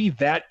 And maybe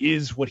that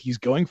is what he's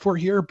going for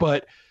here.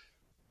 But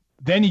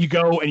then you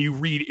go and you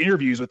read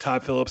interviews with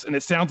Todd Phillips, and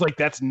it sounds like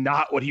that's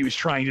not what he was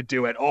trying to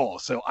do at all.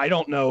 So I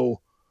don't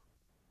know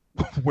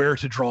where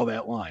to draw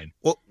that line.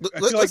 Well, I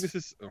feel like this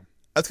is.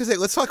 I was going to say,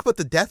 let's talk about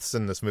the deaths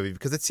in this movie,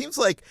 because it seems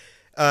like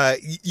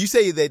you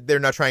say that they're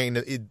not trying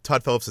to.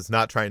 Todd Phillips is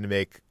not trying to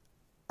make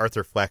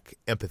Arthur Fleck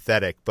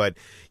empathetic, but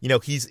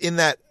he's in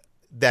that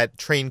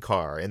train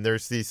car, and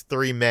there's these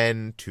three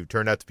men who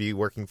turn out to be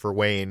working for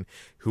Wayne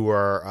who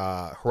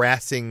are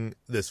harassing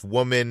this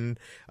woman.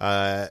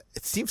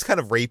 It seems kind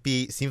of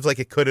rapey. It seems like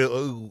it could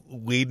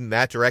lead in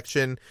that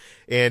direction,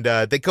 and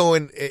they go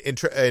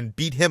and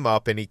beat him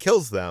up, and he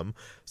kills them.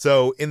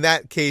 So in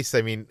that case,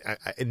 I mean,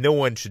 no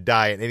one should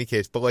die in any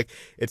case, but like,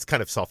 it's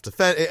kind of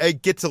self-defense.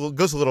 It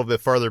goes a little bit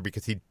farther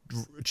because he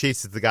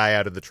chases the guy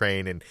out of the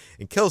train and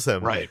kills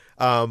him. Right.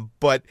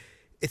 But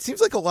it seems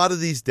like a lot of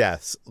these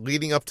deaths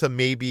leading up to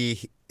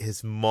maybe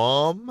his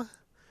mom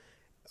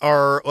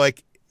are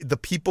like, the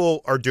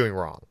people are doing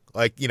wrong.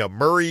 Like,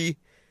 Murray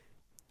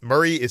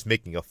is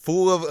making a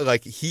fool of,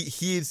 like,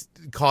 he's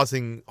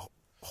causing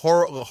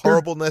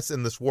horribleness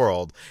in this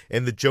world,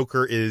 and the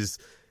Joker is,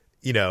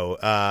 ending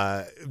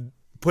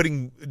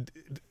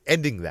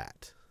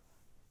that.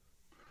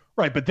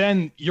 Right. But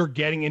then you're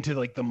getting into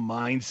like the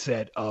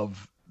mindset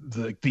of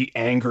the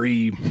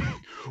angry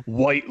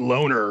white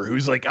loner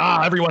who's like,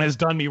 everyone has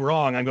done me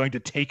wrong, I'm going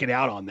to take it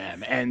out on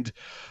them.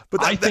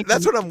 But I think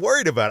that's what I'm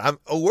worried about.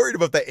 I'm worried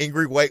about that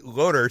angry white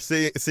loner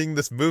seeing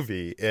this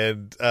movie.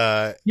 And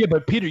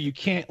but Peter, you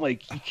can't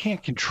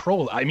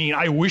control. I mean,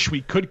 I wish we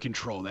could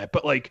control that,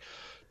 but like,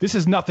 this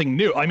is nothing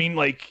new. I mean,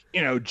 like,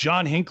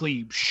 John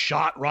Hinckley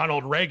shot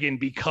Ronald Reagan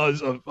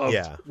because of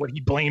what he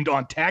blamed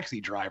on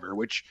Taxi Driver,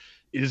 which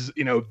is,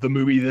 the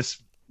movie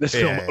this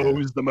film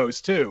owes the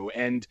most to.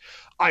 And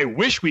I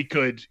wish we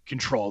could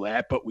control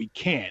that, but we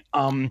can't.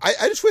 I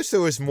just wish there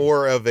was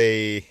more of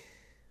a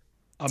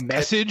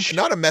message.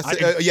 Not a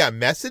message.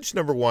 Message,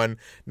 number one.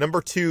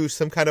 Number two,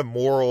 some kind of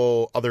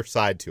moral other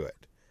side to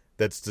it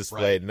that's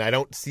displayed. Right. And I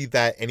don't see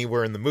that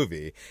anywhere in the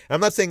movie. And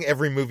I'm not saying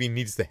every movie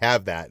needs to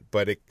have that,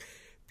 but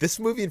this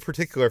movie in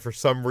particular, for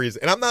some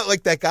reason, and I'm not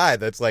like that guy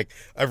that's like,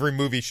 every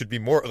movie should be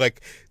more,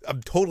 like,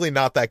 I'm totally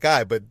not that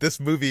guy, but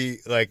this movie,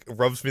 like,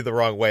 rubs me the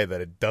wrong way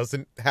that it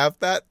doesn't have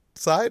that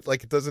side.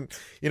 Like, it doesn't,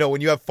 when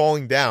you have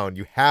Falling Down,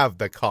 you have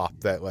the cop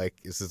that, like,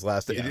 is his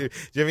last. Do you know what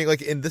I mean?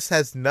 Like, and this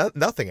has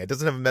nothing. It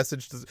doesn't have a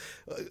message to,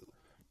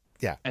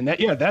 And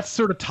that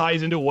sort of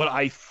ties into what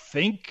I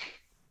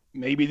think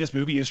maybe this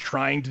movie is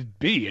trying to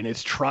be, and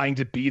it's trying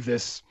to be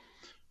this,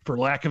 for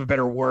lack of a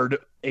better word,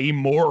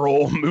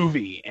 amoral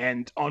movie.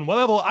 And on one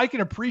level, I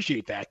can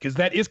appreciate that, because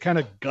that is kind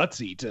of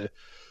gutsy to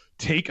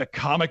take a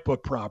comic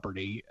book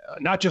property,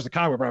 not just a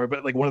comic book property,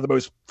 but like one of the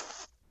most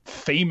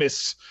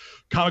famous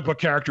comic book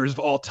characters of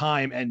all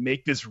time, and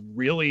make this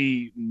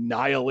really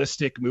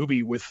nihilistic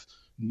movie with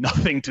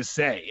nothing to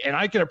say. And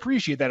I can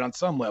appreciate that on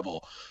some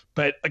level.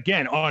 But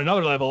again, on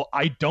another level,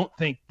 I don't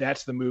think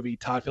that's the movie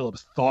Todd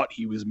Phillips thought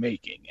he was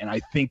making. And I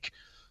think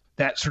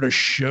that sort of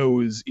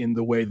shows in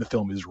the way the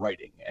film is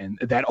writing. And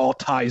that all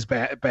ties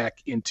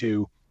back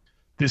into,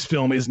 this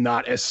film is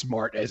not as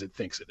smart as it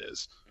thinks it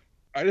is.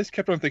 I just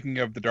kept on thinking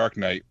of The Dark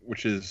Knight,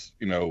 which is,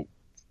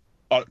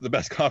 the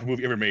best comic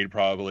movie ever made,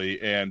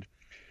 probably. And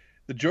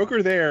the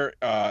Joker there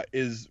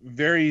is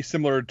very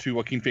similar to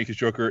Joaquin Phoenix's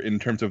Joker in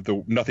terms of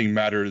the nothing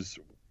matters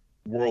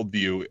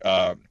worldview,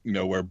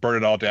 where burn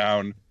it all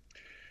down.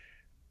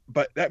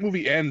 But that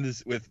movie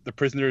ends with the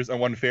prisoners on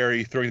one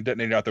ferry throwing the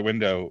detonator out the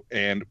window,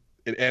 and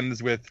it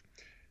ends with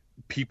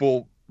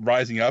people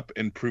rising up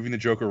and proving the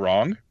Joker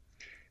wrong.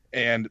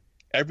 And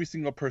every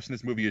single person in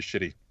this movie is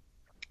shitty.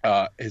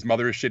 His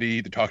mother is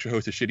shitty. The talk show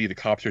host is shitty. The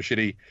cops are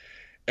shitty.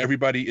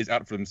 Everybody is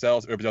out for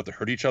themselves. Everybody's out to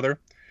hurt each other.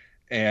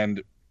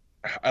 And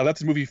I left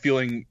this movie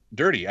feeling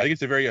dirty. I think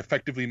it's a very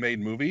effectively made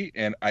movie,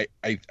 and I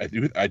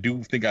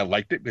do think I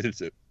liked it,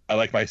 because I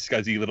like my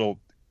scuzzy little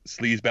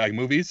sleazebag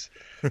movies.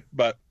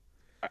 But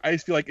I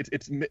just feel like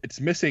it's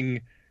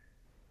missing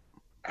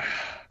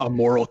a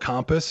moral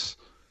compass.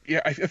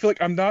 Yeah, I feel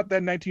like I'm not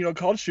that 19-year-old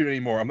college student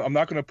anymore. I'm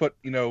not going to put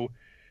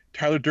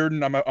Tyler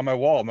Durden on my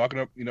wall. I'm not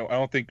going to I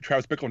don't think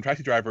Travis Bickle in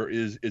Taxi Driver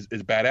is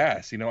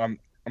badass.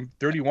 I'm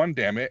 31,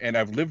 damn it, and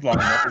I've lived long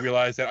enough to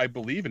realize that I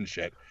believe in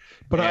shit.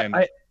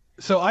 But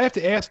so I have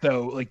to ask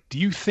though, like, do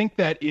you think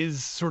that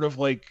is sort of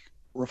like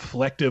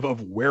reflective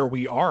of where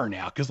we are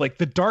now? Because like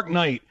The Dark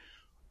Knight,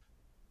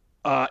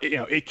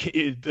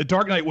 The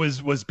Dark Knight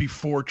was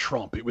before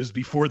Trump. It was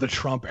before the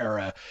Trump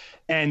era.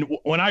 And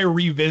when I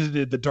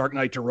revisited The Dark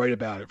Knight to write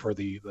about it for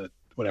the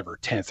whatever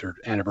 10th or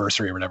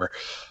anniversary or whatever,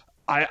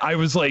 I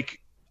was like,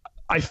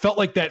 I felt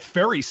like that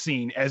ferry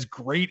scene, as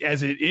great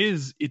as it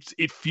is,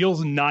 it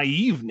feels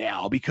naive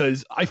now,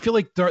 because I feel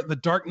like the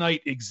Dark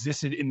Knight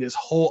existed in this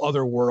whole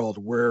other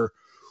world where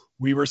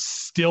we were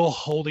still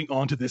holding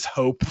on to this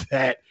hope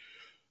that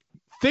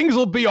things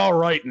will be all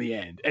right in the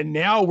end. And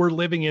now we're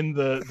living in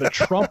the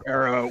Trump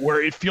era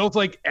where it feels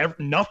like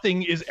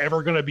nothing is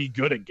ever going to be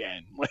good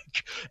again.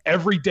 Like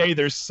every day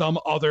there's some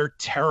other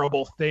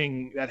terrible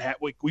thing that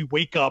we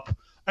wake up.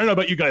 I don't know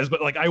about you guys,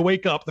 but like I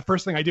wake up, the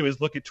first thing I do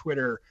is look at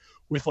Twitter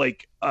with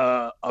like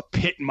a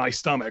pit in my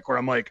stomach where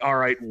I'm like, all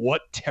right,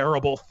 what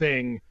terrible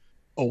thing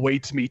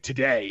awaits me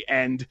today?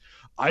 And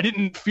I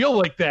didn't feel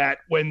like that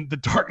when The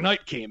Dark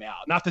Knight came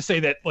out. Not to say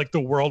that like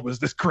the world was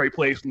this great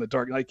place when The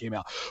Dark Knight came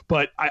out,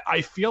 but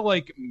I feel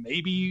like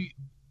maybe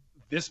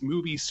this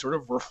movie sort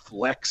of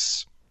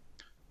reflects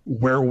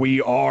where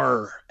we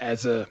are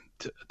as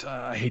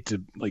I hate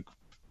to like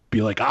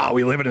be like,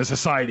 we live in a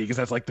society, because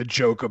that's like the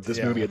joke of this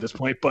movie at this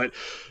point. But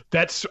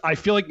I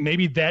feel like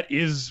maybe that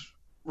is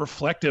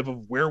reflective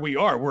of where we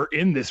are. We're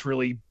in this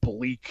really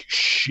bleak,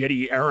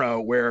 shitty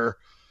era where,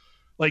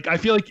 like, I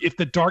feel like if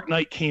The Dark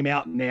Knight came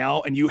out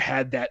now and you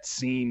had that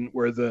scene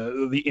where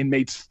the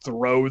inmates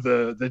throw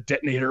the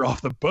detonator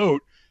off the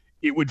boat,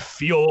 it would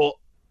feel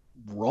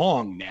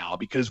wrong now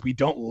because we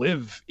don't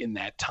live in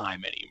that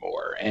time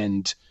anymore.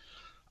 And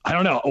I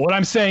don't know. What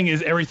I'm saying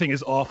is everything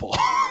is awful.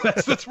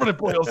 that's what it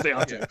boils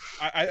down to.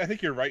 I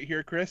think you're right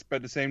here, Chris. But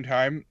at the same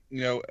time,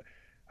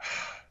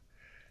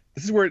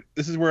 this is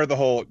where the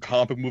whole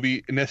comic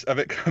movie-ness of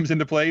it comes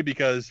into play,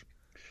 because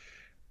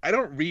I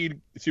don't read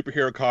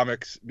superhero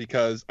comics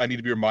because I need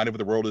to be reminded of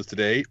what the world is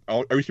today. I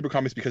read superhero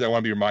comics because I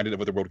want to be reminded of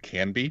what the world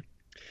can be.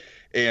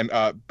 And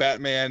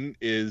Batman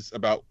is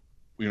about,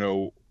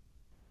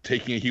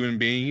 taking a human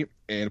being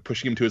and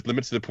pushing him to his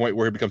limits to the point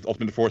where he becomes the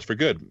ultimate force for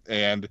good.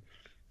 And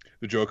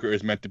the Joker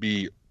is meant to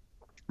be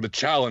the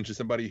challenge to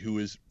somebody who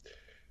is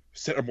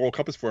set a moral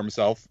compass for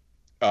himself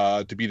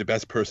to be the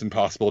best person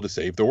possible to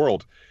save the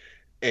world.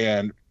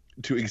 And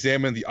to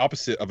examine the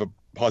opposite of a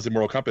positive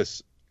moral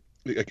compass,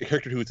 a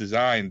character who is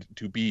designed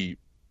to be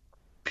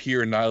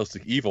pure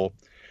nihilistic evil,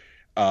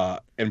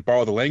 and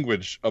borrow the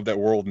language of that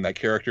world and that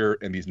character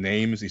and these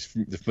names,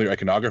 the familiar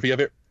iconography of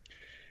it,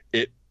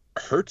 it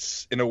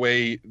hurts in a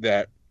way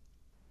that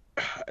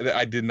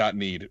I did not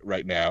need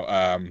right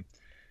now.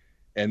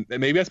 And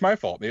maybe that's my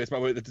fault. Maybe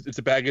it's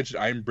a baggage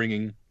that I'm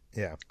bringing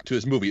to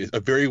this movie. It's a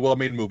very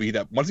well-made movie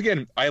that, once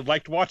again, I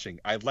liked watching.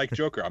 I like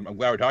Joker. I'm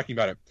glad we're talking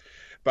about it.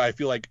 But I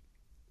feel like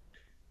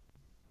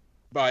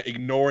by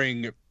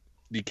ignoring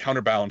the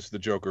counterbalance to the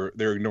Joker,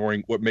 they're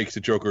ignoring what makes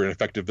the Joker an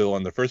effective villain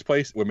in the first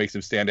place, what makes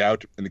him stand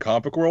out in the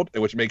comic book world,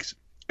 and what makes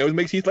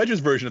Heath Ledger's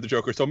version of the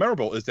Joker so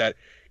memorable is that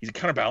he's a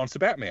counterbalance to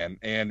Batman.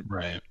 And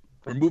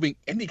removing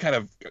any kind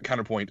of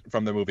counterpoint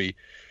from the movie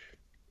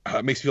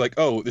makes me feel like,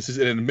 oh, this is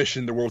an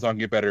admission the world's not going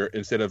to get better,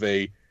 instead of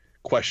a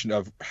question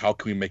of how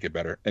can we make it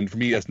better. And for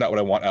me, that's not what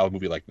I want out of a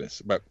movie like this.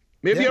 But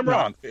maybe I'm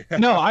wrong.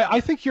 No,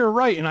 I think you're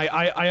right. And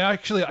I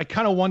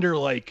kind of wonder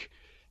like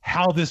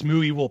how this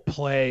movie will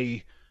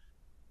play,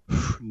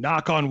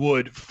 knock on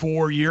wood,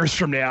 4 years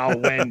from now,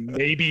 when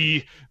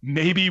maybe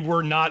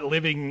we're not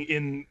living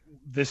in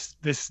this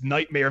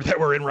nightmare that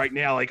we're in right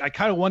now. Like, I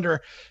kind of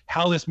wonder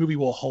how this movie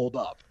will hold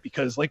up,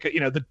 because like,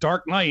 The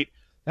Dark Knight,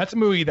 that's a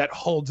movie that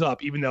holds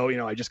up, even though,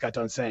 I just got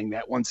done saying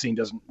that one scene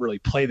doesn't really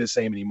play the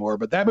same anymore,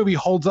 but that movie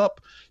holds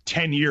up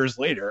 10 years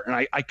later. And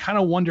I kind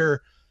of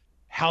wonder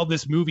how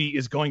this movie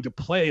is going to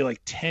play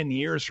like 10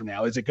 years from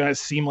now. Is it going to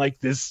seem like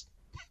this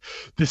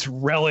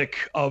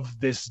relic of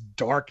this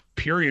dark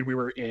period we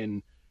were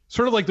in,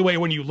 sort of like the way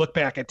when you look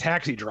back at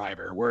Taxi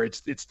Driver, where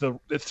it's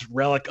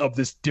relic of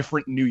this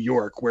different New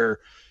York, where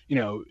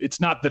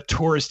it's not the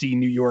touristy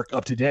New York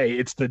of today,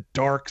 it's the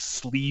dark,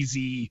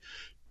 sleazy,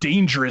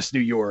 dangerous New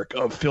York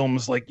of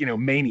films like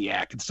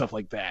Maniac and stuff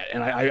like that.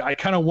 And I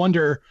kind of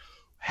wonder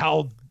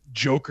how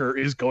Joker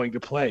is going to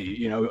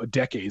play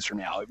decades from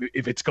now,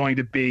 if it's going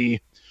to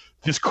be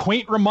this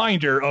quaint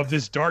reminder of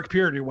this dark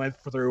period we went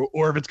through,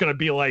 or if it's going to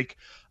be like,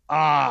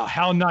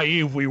 how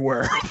naive we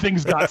were.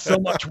 Things got so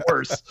much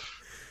worse.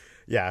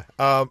 Yeah.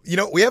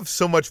 We have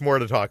so much more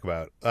to talk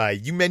about.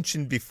 You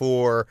mentioned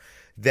before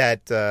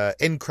that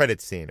end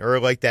credit scene, or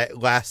like that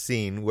last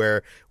scene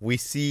where we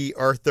see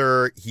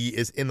Arthur. He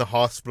is in the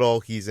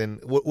hospital. He's in,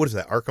 what is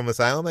that, Arkham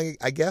Asylum,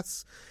 I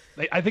guess?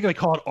 I think they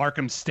call it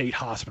Arkham State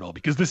Hospital,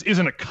 because this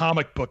isn't a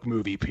comic book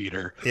movie,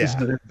 Peter. Yeah. This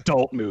is an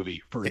adult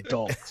movie for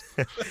adults.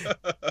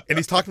 And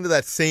he's talking to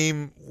that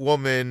same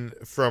woman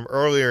from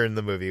earlier in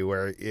the movie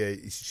where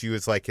she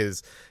was like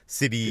his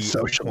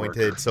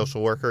city-appointed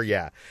social worker.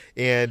 Yeah.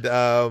 And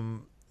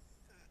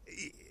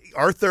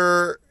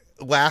Arthur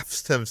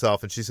laughs to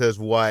himself, and she says,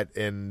 what?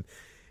 And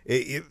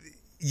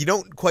you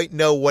don't quite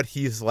know what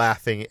he's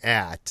laughing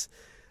at.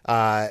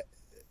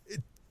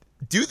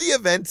 Do the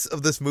events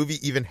of this movie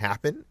even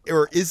happen?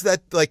 Or is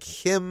that like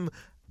him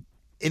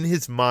in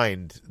his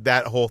mind,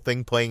 that whole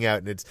thing playing out?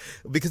 And it's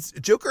because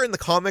Joker in the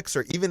comics,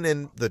 or even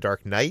in The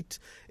Dark Knight,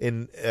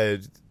 in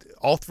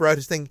all throughout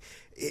his thing,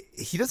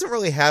 he doesn't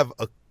really have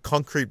a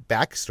concrete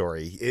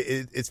backstory.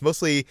 It's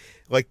mostly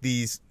like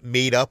these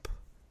made up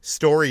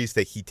stories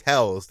that he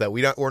tells that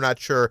we're not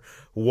sure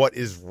what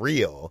is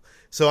real.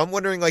 So I'm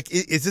wondering, like,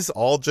 is this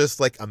all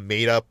just like a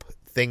made up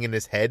thing in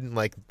his head, and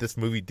like this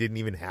movie didn't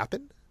even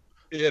happen?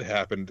 It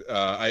happened.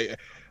 I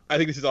I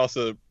think this is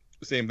also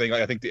the same thing.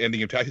 I think the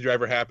ending of Taxi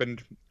Driver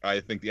happened. I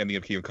think the ending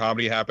of King of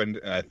Comedy happened,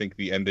 and I think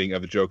the ending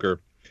of the Joker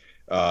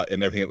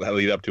and everything that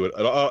lead up to it,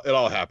 it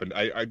all happened.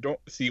 I don't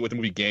see what the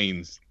movie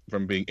gains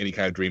from being any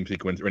kind of dream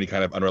sequence or any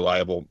kind of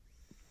unreliable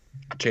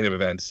chain of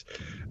events.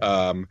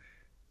 I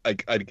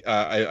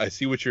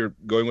see what you're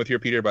going with here,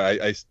 Peter,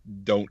 but I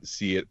don't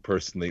see it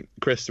personally.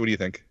 Chris, what do you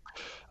think?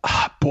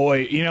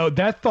 Boy,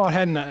 that thought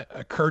hadn't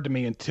occurred to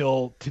me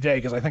until today,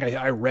 because I think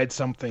I read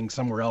something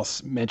somewhere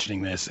else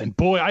mentioning this. And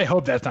boy, I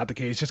hope that's not the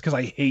case, just because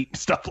I hate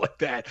stuff like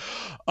that.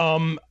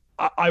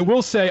 I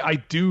will say I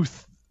do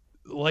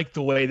like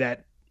the way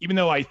that, even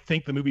though I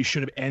think the movie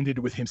should have ended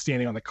with him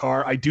standing on the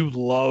car, I do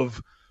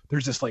love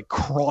there's this like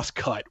cross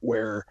cut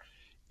where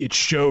it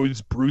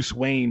shows Bruce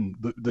Wayne,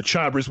 the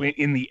child Bruce Wayne,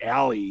 in the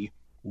alley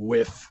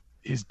with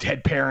his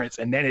dead parents,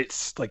 and then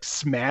it's like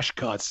smash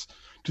cuts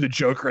to the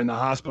Joker in the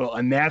hospital,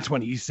 and that's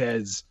when he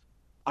says,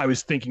 I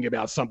was thinking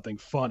about something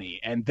funny.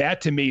 And that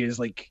to me is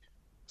like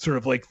sort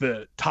of like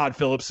the Todd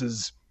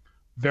Phillips's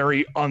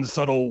very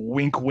unsubtle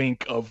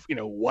wink of,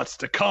 what's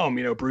to come.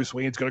 Bruce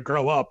Wayne's going to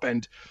grow up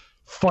and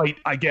fight,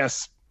 I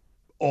guess,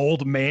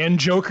 old man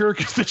Joker,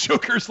 because the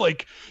Joker's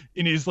like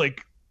in his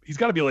like, he's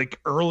got to be like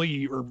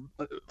early or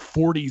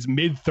 40s,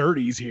 mid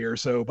 30s here.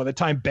 So by the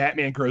time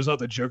Batman grows up,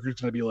 the Joker's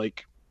going to be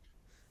like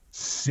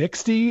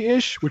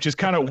 60-ish, which is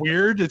kind of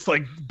weird. It's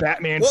like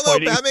Batman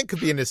fighting. No, Batman could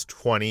be in his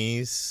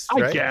 20s,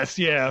 right? I guess,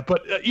 yeah.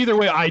 But either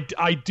way,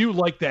 I do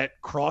like that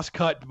cross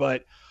cut.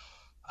 But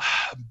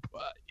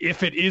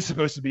if it is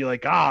supposed to be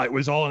like, it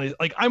was all in his,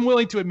 like, I'm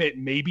willing to admit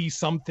maybe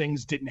some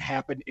things didn't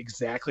happen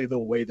exactly the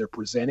way they're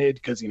presented,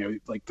 because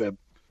like the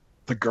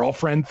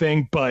girlfriend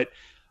thing. But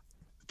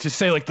to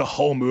say like the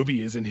whole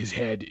movie is in his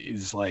head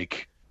is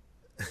like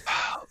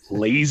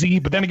lazy.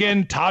 But then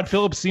again, Todd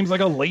Phillips seems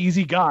like a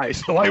lazy guy,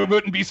 so I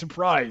wouldn't be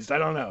surprised. I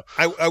don't know.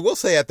 I will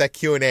say at that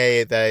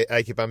Q&A that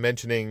I keep on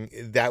mentioning,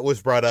 that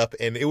was brought up,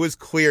 and it was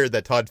clear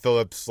that Todd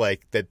Phillips,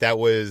 like, that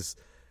was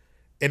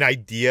an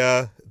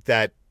idea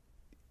that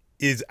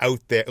is out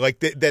there, like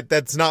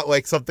that's not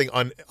like something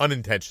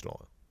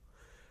unintentional.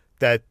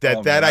 That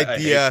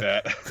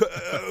idea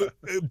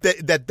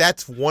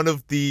that's one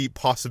of the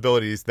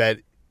possibilities that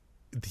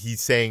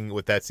he's saying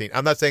with that scene.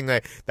 I'm not saying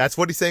that that's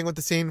what he's saying with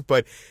the scene,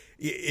 but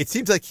it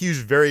seems like he's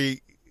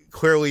very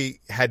clearly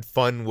had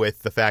fun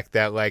with the fact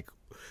that, like,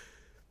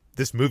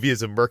 this movie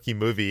is a murky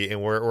movie,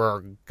 and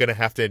we're gonna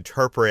have to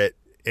interpret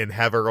and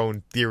have our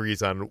own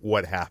theories on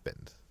what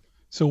happened.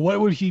 So what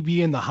would he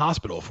be in the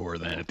hospital for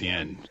then at the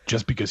end?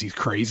 Just because he's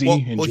crazy? Well,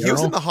 he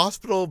was in the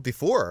hospital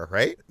before,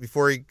 right?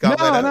 Before he got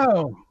let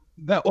out.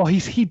 No.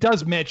 He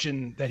does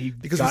mention that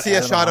because we see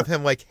a shot of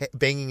him like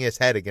banging his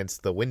head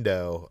against the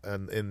window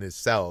in his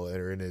cell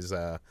or in his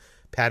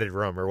padded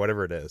room or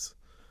whatever it is.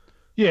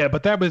 Yeah,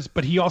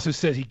 but he also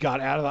says he got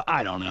out of the.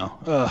 I don't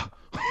know.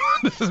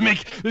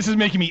 This is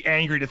making me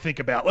angry to think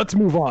about. Let's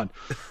move on.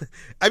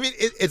 I mean,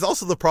 it's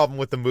also the problem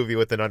with the movie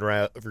with an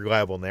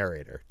unreliable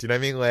narrator. Do you know what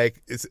I mean?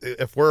 Like,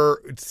 if we're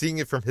seeing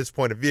it from his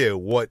point of view,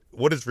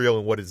 what is real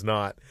and what is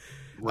not?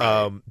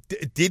 Right.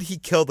 Did he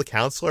kill the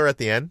counselor at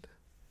the end?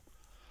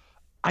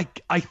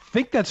 I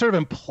think that's sort of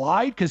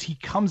implied, because he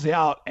comes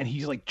out and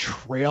he's like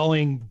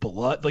trailing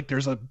blood. Like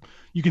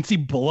you can see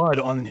blood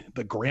on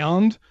the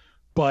ground,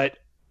 but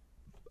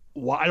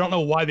I don't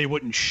know why they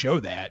wouldn't show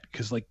that,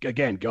 because, like,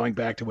 again, going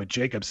back to what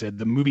Jacob said,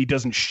 the movie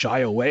doesn't shy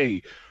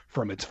away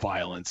from its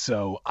violence.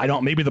 So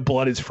maybe the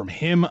blood is from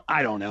him.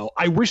 I don't know.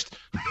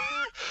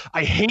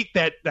 I hate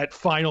that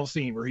final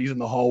scene where he's in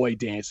the hallway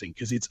dancing,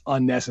 because it's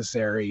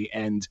unnecessary,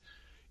 and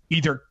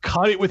either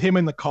cut it with him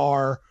in the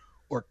car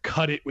or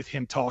cut it with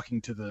him talking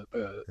to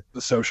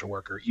the social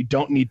worker. You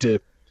don't need to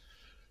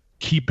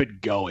keep it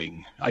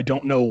going. I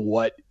don't know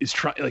what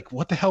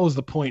the hell is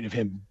the point of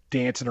him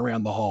dancing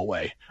around the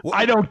hallway? Well,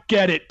 I don't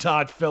get it,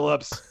 Todd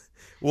Phillips.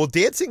 Well,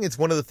 dancing is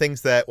one of the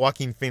things that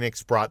Joaquin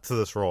Phoenix brought to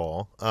this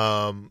role.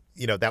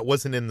 That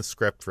wasn't in the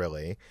script,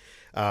 really.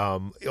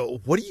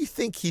 What do you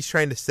think he's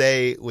trying to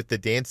say with the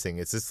dancing?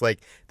 Is this like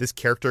this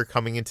character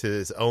coming into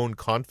his own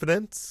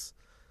confidence?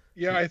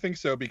 Yeah, I think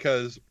so,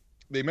 because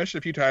they mentioned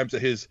a few times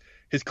that his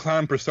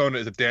clown persona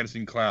is a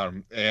dancing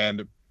clown,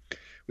 and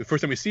the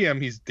first time we see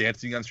him, he's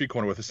dancing on the street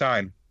corner with a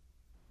sign.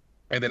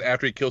 And then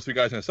after he kills 3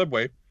 guys in a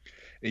subway,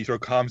 and he sort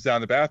of calms down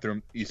in the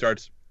bathroom, he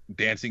starts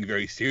dancing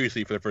very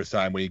seriously for the first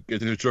time. When he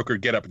gets into Joker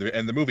get up at the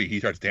end of the movie, he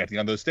starts dancing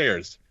on those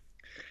stairs.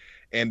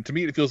 And to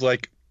me, it feels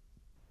like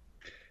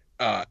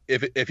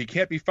if he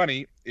can't be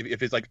funny, if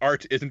his like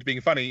art isn't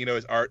being funny,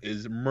 his art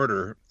is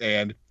murder,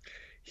 and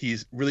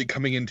he's really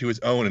coming into his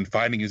own and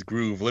finding his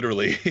groove,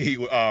 literally,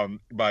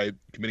 by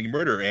committing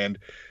murder and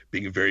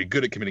being very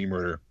good at committing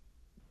murder.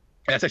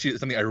 And that's actually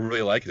something I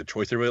really like. It's a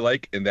choice I really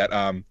like, in that,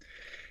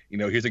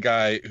 here's a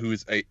guy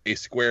who's a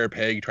square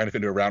peg trying to fit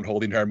into a round hole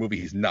the entire movie.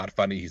 He's not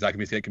funny. He's not going to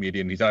be a stand-up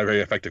comedian. He's not a very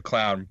effective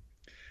clown,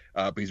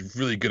 but he's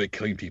really good at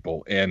killing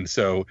people. And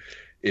so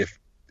if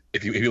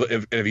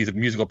he's a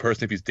musical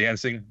person, if he's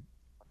dancing,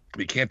 if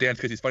he can't dance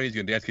because he's funny, he's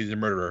going to dance because he's a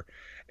murderer.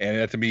 And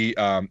that, to me,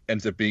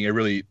 ends up being a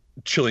really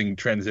chilling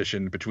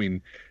transition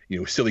between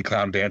silly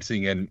clown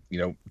dancing and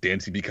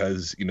dancing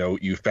because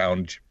you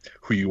found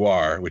who you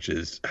are, which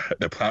is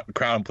the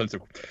clown prince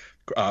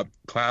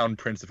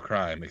of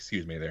crime.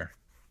 Excuse me there.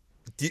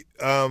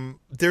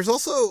 There's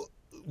also,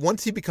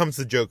 once he becomes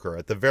the Joker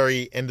at the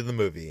very end of the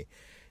movie,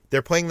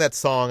 they're playing that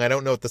song. I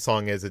don't know what the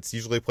song is. It's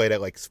usually played at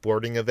like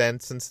sporting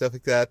events and stuff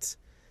like that.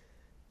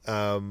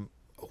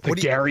 The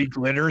Gary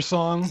Glitter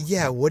song.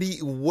 Yeah. What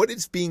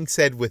is being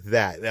said with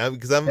that?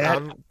 Because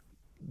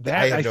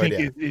I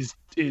think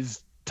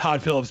is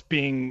Todd Phillips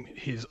being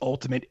his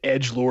ultimate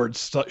edgelord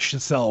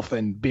self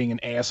and being an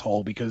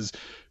asshole, because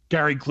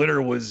Gary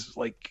Glitter was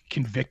like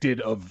convicted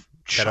of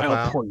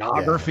child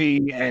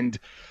pornography, and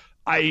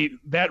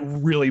that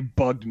really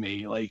bugged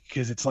me, like,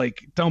 because it's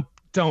like don't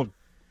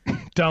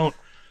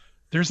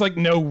there's like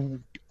no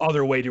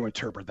other way to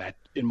interpret that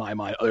in my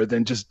mind other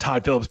than just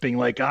Todd Phillips being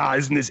like,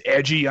 isn't this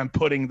edgy? I'm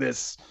putting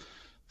this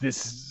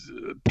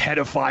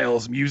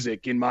pedophile's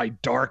music in my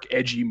dark,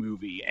 edgy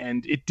movie,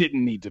 and it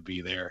didn't need to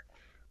be there.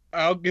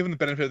 I'll give him the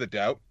benefit of the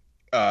doubt,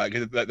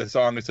 because the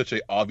song is such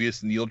an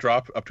obvious needle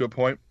drop up to a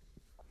point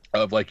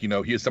of like, he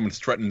is someone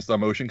strutting in slow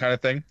motion kind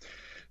of thing.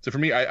 So for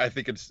me, I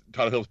think it's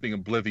Todd Phillips being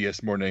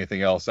oblivious more than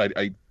anything else. I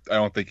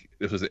don't think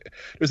there's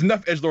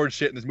enough edgelord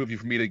shit in this movie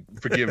for me to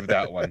forgive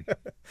that one.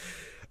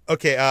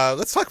 Okay,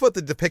 let's talk about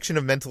the depiction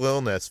of mental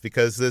illness,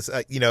 because this,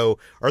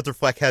 Arthur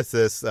Fleck has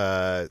this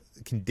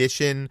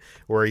condition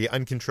where he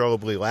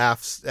uncontrollably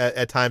laughs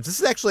at times. This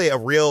is actually a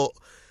real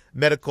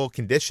medical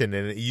condition,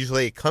 and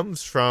it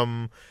comes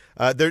from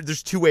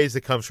there's two ways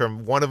it comes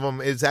from. One of them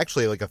is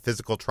actually like a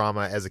physical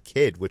trauma as a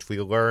kid, which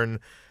we learn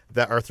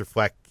that Arthur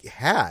Fleck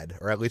had,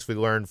 or at least we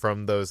learned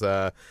from those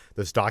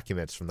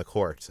documents from the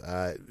court.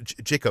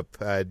 Jacob,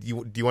 do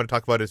you want to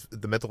talk about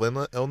the mental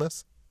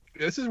illness?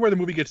 This is where the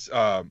movie gets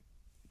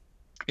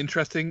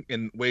interesting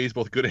in ways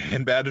both good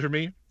and bad for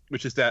me,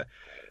 which is that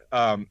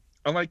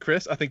unlike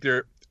Chris, I think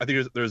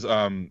there's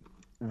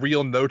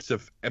real notes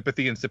of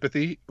empathy and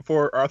sympathy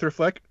for Arthur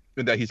Fleck,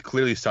 and that he's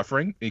clearly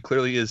suffering. He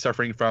clearly is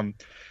suffering from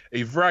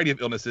a variety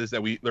of illnesses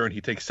that we learn he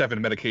takes 7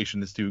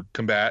 medications to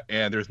combat,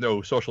 and there's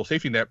no social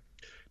safety net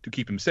to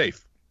keep him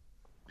safe.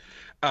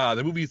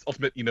 The movie's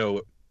ultimate,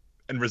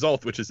 end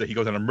result, which is that he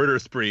goes on a murder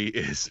spree,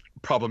 is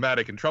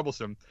problematic and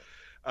troublesome.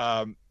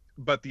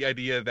 But the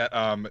idea that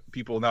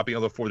people not being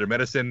able to afford their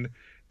medicine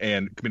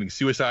and committing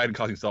suicide and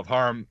causing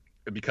self-harm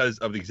because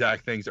of the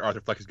exact things that Arthur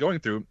Fleck is going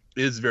through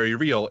is very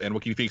real. And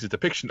Joaquin Phoenix's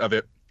depiction of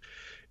it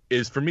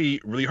is, for me,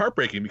 really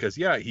heartbreaking, because,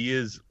 yeah, he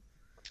is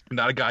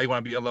not a guy you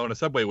want to be alone in a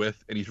subway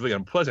with, and he's really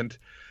unpleasant,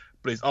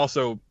 but he's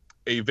also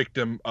a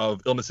victim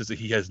of illnesses that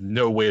he has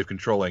no way of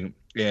controlling,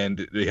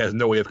 and he has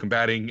no way of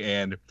combating,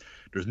 and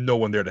there's no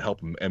one there to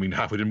help him. I mean,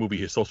 halfway through the movie,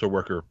 his social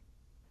worker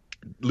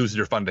loses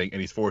her funding,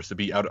 and he's forced to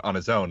be out on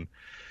his own.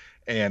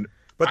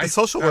 But the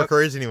social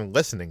worker isn't even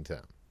listening to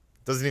him,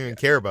 doesn't even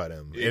care about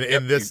him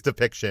in this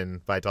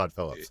depiction by Todd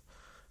Phillips.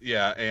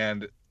 Yeah,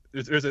 and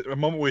there's a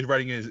moment where he's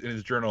writing in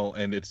his journal,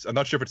 and I'm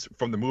not sure if it's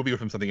from the movie or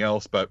from something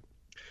else, but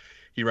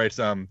he writes,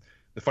 the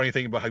funny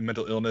thing about having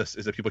mental illness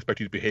is that people expect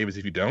you to behave as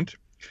if you don't,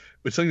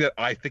 which is something that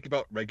I think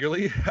about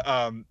regularly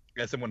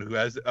as someone who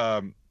has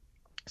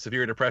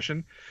severe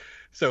depression.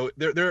 So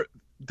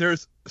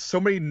there's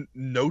so many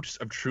notes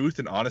of truth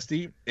and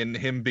honesty in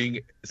him being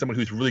someone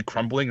who's really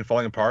crumbling and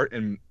falling apart,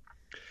 and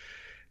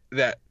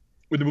that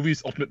when the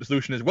movie's ultimate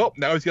solution is, well,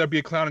 now he's got to be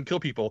a clown and kill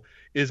people,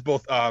 is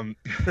both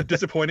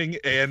disappointing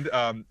and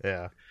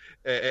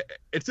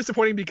it's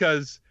disappointing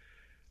because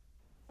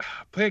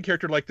playing a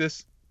character like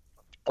this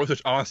with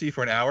such honesty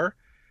for an hour,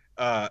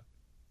 I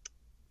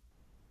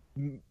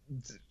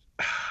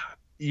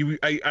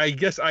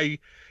guess I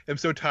am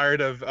so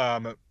tired of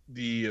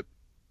the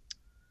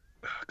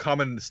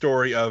common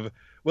story of,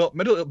 well,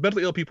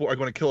 mentally ill people are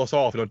going to kill us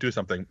all if we don't do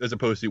something, as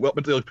opposed to, well,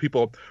 mentally ill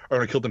people are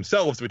going to kill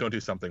themselves if we don't do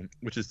something,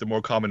 which is the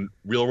more common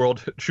real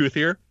world truth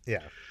here. Yeah.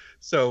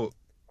 So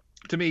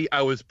to me,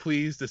 I was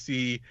pleased to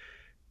see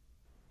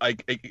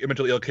like a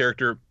mentally ill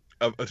character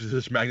of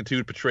such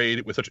magnitude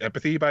portrayed with such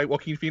empathy by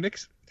Joaquin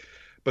Phoenix.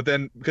 But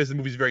then, because the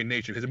movie's very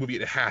nature, because the movie,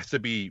 it has to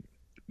be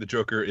the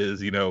Joker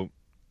is,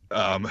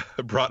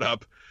 brought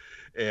up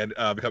and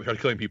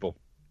starts killing people.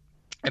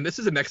 And this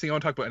is the next thing I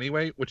want to talk about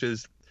anyway, which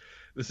is,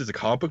 this is a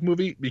comic book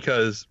movie,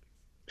 because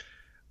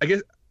I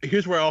guess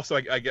here's where also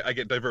I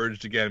get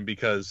diverged again,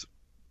 because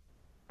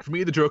for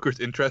me, the Joker is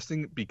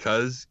interesting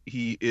because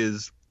he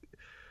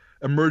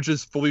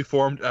emerges fully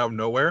formed out of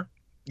nowhere.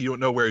 You don't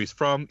know where he's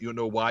from. You don't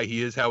know why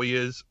he is how he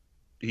is.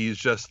 He's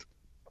just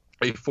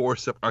a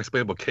force of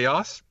unexplainable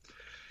chaos.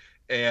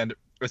 And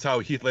that's how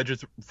Heath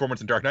Ledger's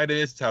performance in Dark Knight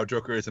is. It's how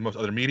Joker is in most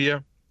other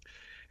media.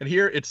 And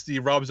here it's the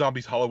Rob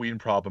Zombie's Halloween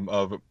problem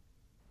of,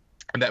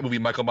 in that movie,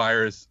 Michael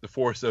Myers, the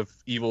force of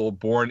evil,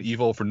 born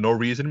evil for no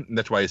reason, and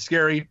that's why he's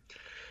scary,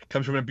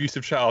 comes from an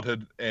abusive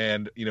childhood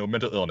and,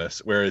 mental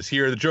illness. Whereas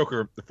here, the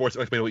Joker, the force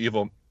of unexplainable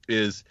evil,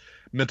 is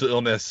mental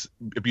illness,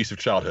 abusive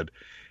childhood.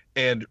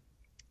 And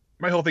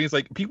my whole thing is,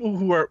 like, people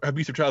who have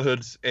abusive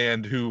childhoods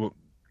and who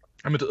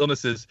have mental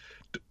illnesses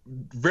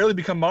rarely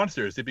become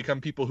monsters. They become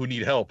people who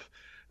need help.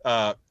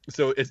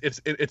 So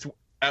it's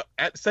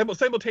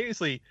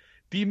simultaneously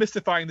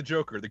demystifying the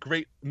Joker, the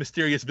great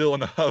mysterious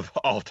villain of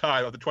all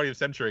time of the 20th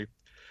century,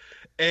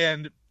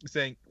 and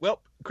saying,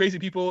 well, crazy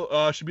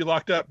people should be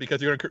locked up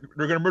because they're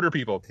gonna murder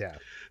people. Yeah.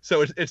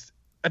 So it's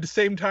at the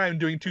same time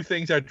doing two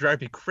things that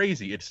drive me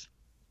crazy. It's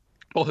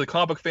both a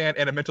comic book fan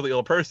and a mentally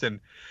ill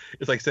person.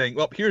 It's like saying,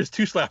 well, here's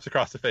two slaps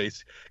across the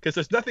face, because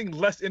there's nothing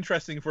less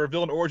interesting for a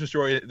villain origin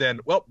story than,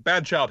 well,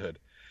 bad childhood.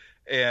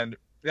 And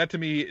that to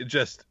me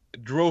just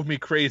drove me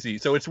crazy.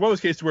 So it's one of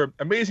those cases where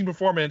amazing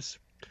performance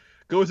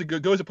goes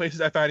to places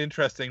I find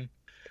interesting,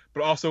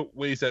 but also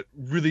ways that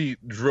really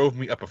drove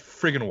me up a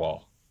friggin'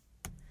 wall.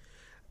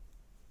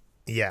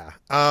 Yeah.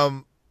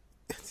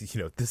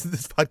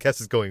 This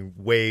podcast is going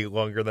way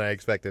longer than I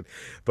expected,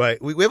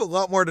 but we have a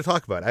lot more to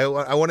talk about.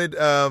 I wanted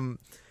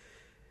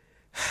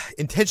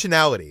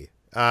intentionality.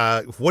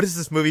 What is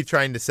this movie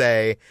trying to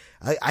say?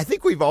 I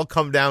think we've all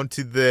come down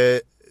to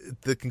the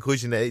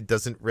conclusion that it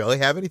doesn't really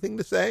have anything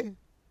to say.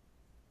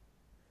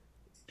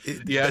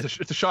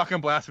 It's a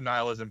shotgun blast of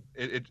nihilism.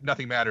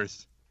 Nothing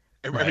matters.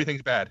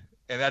 Everything's bad,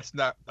 and that's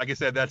not, like I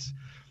said. I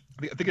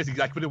think it's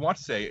exactly what it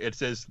wants to say. It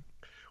says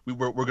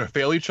we're going to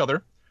fail each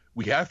other.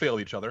 We have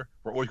failed each other.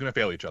 We're always going to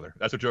fail each other.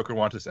 That's what Joker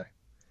wants to say.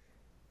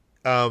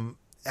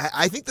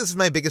 I think this is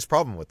my biggest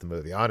problem with the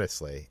movie,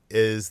 honestly,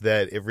 is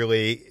that it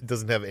really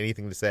doesn't have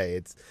anything to say.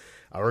 It's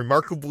a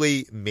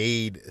remarkably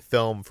made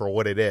film for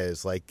what it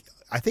is. Like,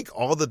 I think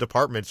all the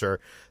departments are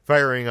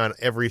firing on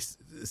every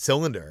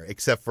cylinder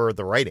except for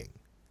the writing.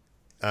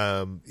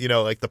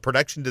 Like the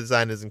production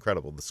design is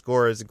incredible. The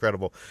score is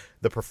incredible.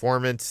 The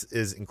performance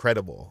is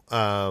incredible.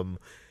 But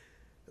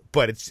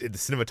the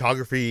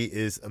cinematography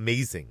is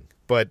amazing.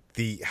 But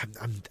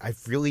I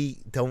really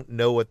don't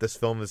know what this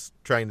film is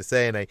trying to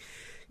say. And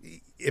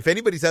if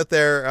anybody's out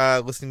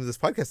there listening to this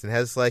podcast and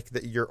has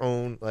your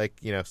own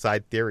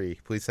side theory,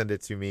 please send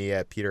it to me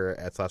at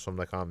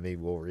peter@slashfilm.com. Maybe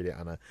we'll read it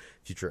on a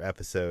future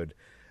episode.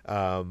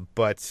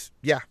 But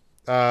yeah.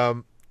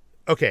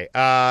 Okay.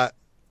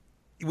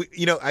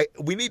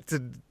 We need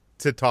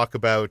to talk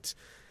about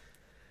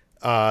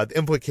the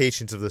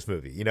implications of this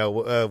movie.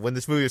 When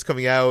this movie was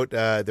coming out,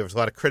 there was a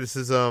lot of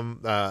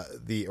criticism.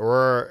 The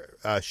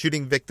Aurora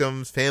shooting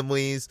victims'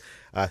 families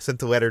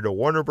sent a letter to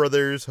Warner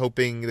Brothers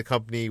hoping the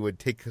company would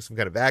take some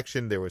kind of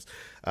action. There was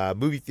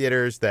movie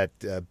theaters that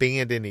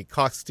banned any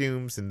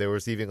costumes, and there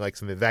was even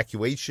some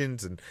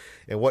evacuations and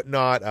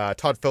whatnot.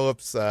 Todd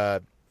Phillips,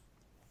 not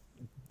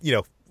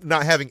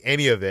having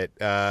any of it.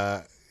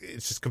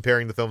 It's just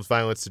comparing the film's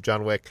violence to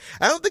John Wick.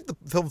 I don't think the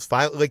film's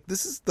violent.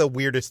 This is the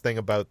weirdest thing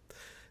about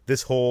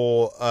this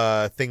whole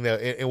thing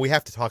and we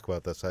have to talk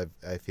about this.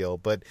 I feel,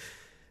 but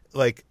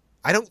I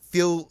don't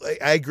feel.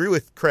 I agree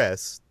with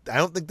Chris. I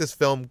don't think this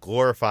film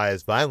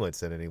glorifies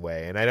violence in any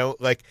way, and I don't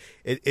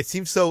it. It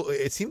seems so.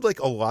 It seemed like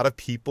a lot of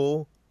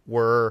people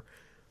were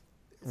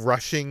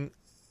rushing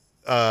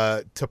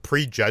to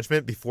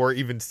prejudgment before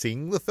even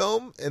seeing the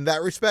film. In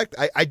that respect,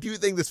 I do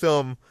think this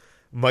film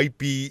might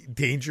be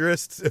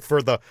dangerous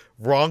for the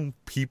wrong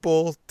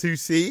people to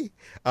see.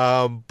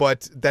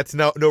 But that's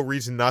no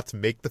reason not to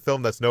make the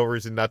film. That's no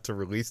reason not to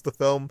release the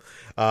film.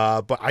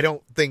 But I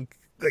don't think,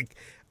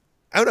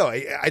 I don't know.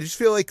 I just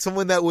feel like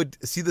someone that would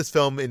see this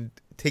film and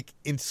take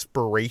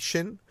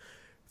inspiration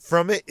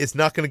from it is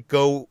not going to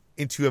go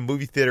into a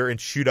movie theater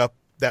and shoot up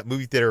that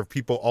movie theater of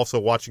people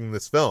also watching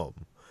this film.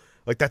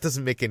 That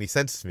doesn't make any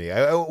sense to me.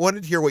 I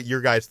wanted to hear what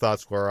your guys'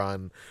 thoughts were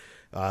on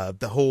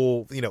the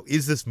whole,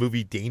 is this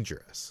movie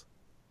dangerous?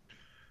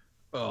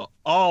 Well,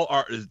 all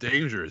art is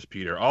dangerous,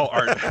 Peter. All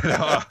art.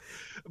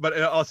 But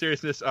in all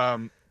seriousness,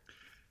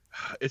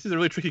 this is a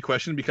really tricky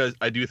question because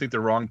I do think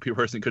the wrong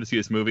person could see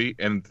this movie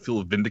and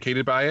feel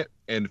vindicated by it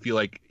and feel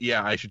like,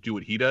 yeah, I should do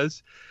what he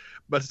does.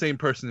 But it's the same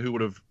person who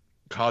would have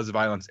caused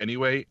violence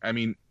anyway. I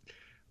mean,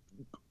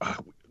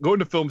 going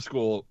to film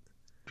school,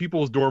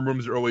 people's dorm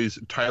rooms are always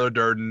Tyler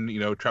Durden,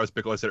 Travis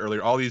Bickle, I said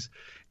earlier, all these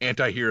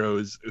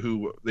anti-heroes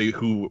who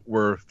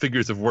were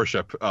figures of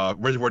worship,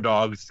 Reservoir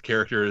Dogs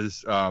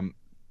characters. And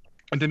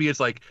to me,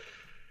 it's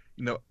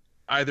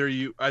either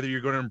you're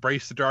going to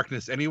embrace the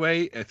darkness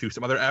anyway and through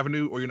some other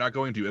avenue, or you're not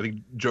going to. I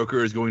think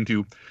Joker is going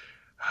to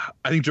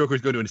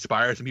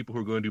inspire some people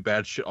who are going to do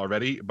bad shit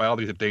already. By all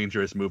means, a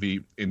dangerous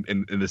movie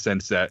in the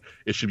sense that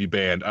it should be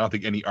banned. I don't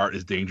think any art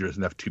is dangerous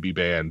enough to be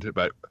banned.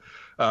 But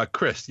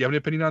Chris, do you have any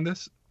opinion on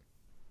this?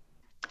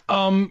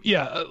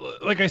 Yeah,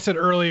 like I said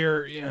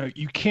earlier,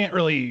 you can't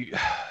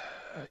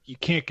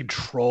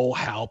control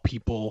how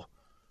people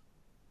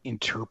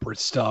interpret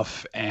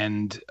stuff,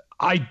 and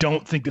I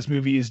don't think this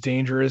movie is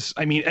dangerous.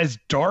 I mean, as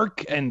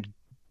dark and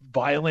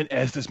violent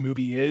as this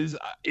movie is,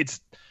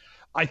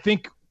 I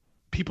think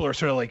people are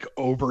sort of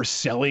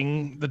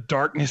overselling the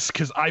darkness,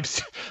 because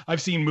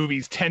I've seen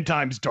movies 10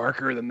 times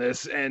darker than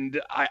this,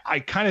 and I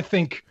kind of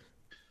think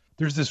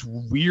there's this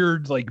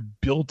weird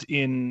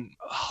built-in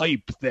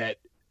hype that.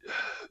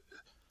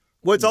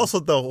 Well, it's also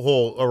the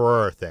whole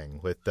Aurora thing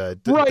with the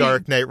right.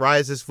 Dark Knight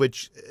Rises,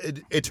 which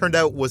it turned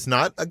out was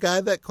not a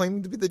guy that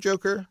claimed to be the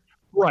Joker.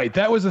 Right.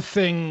 That was a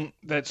thing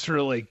that sort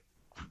of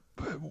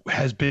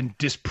has been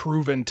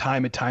disproven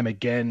time and time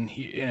again.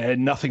 It had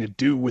nothing to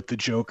do with the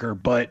Joker,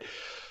 but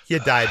he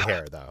had dyed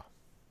hair though.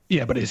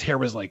 Yeah, but his hair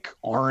was like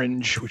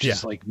orange, which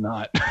is like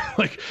not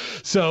like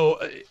so.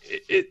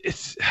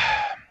 It's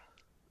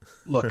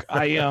look,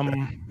 I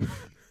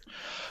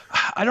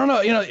don't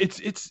know. You know,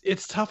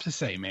 it's tough to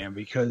say, man,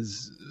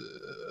 because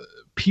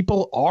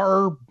people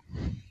are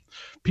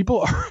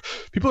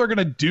going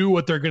to do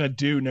what they're going to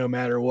do no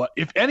matter what.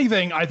 If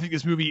anything, I think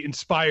this movie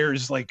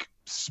inspires like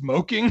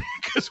smoking,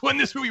 because when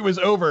this movie was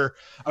over,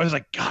 I was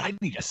like, God, I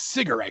need a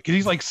cigarette, because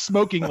he's like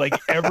smoking like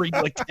every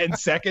like 10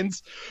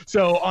 seconds.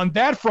 So on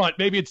that front,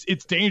 maybe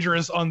it's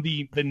dangerous on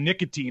the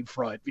nicotine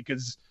front,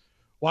 because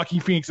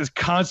Joaquin Phoenix is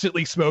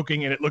constantly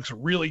smoking and it looks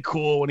really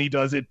cool when he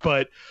does it.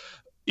 But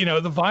you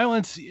know, the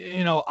violence,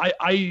 you know,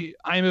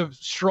 I'm a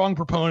strong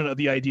proponent of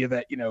the idea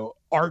that, you know,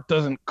 art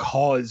doesn't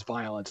cause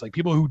violence. Like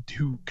people who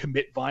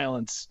commit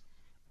violence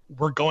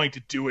were going to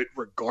do it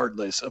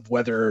regardless of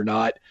whether or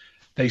not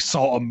they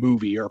saw a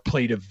movie or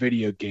played a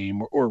video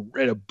game or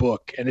read a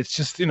book. And it's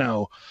just, you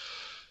know,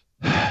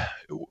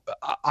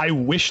 I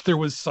wish there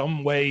was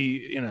some way,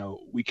 you know,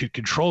 we could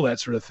control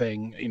that sort of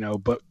thing, you know,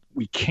 but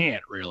we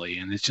can't really.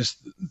 And it's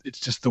just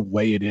the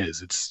way it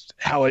is. It's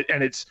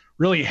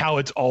really how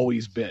it's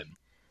always been.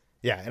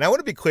 Yeah, and I want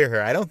to be clear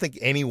here. I don't think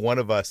any one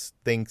of us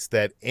thinks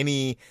that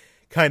any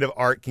kind of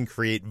art can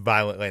create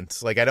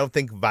violence. Like, I don't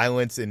think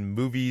violence in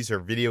movies or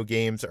video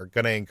games are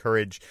going to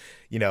encourage,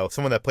 you know,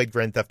 someone that played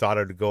Grand Theft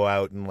Auto to go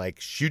out and, like,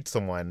 shoot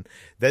someone.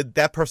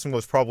 That person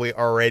was probably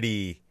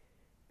already,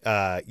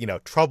 you know,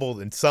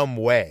 troubled in some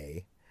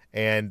way,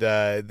 and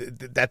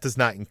that does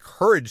not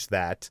encourage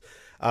that.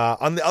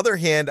 On the other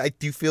hand, I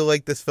do feel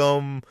like this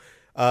film,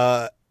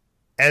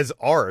 as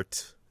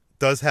art,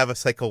 does have a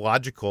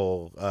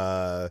psychological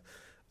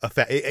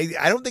effect.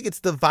 I don't think it's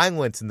the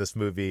violence in this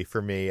movie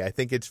for me. I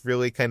think it's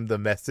really kind of the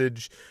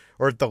message,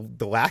 or the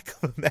lack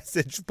of a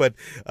message, but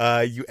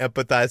you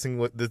empathizing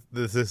with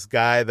this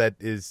guy that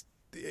is,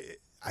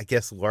 I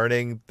guess,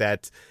 learning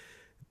that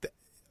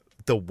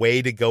the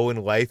way to go in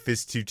life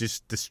is to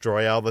just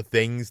destroy all the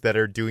things that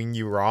are doing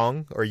you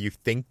wrong, or you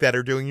think that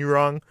are doing you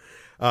wrong.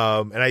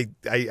 And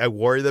I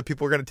worry that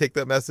people are going to take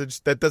that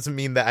message. That doesn't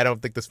mean that I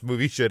don't think this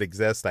movie should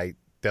exist. I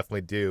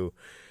definitely do.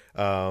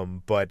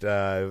 But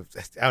I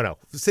don't know.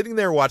 Sitting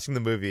there watching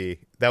the movie,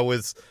 that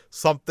was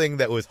something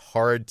that was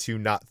hard to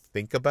not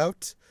think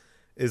about,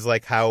 is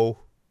like how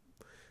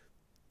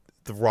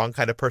the wrong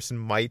kind of person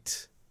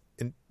might,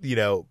 you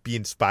know, be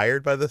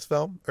inspired by this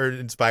film, or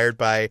inspired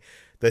by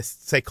the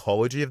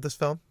psychology of this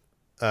film.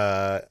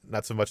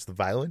 Not so much the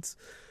violence.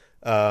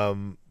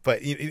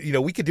 But you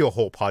know, we could do a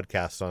whole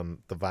podcast on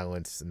the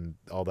violence and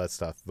all that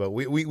stuff, but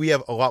we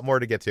have a lot more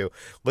to get to.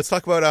 Let's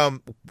talk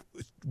about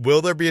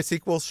will there be a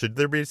sequel? Should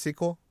there be a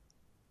sequel?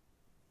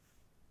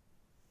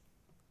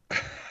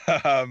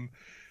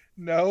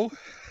 No.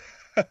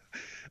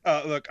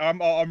 Look,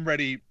 I'm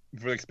ready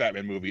for the next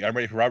Batman movie. I'm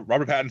ready for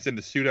Robert Pattinson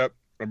to suit up.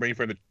 I'm ready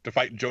for him to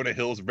fight Jonah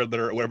Hill's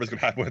Riddler or whatever's going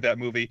to happen with that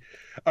movie.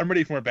 I'm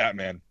ready for more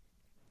Batman,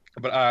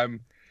 but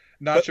I'm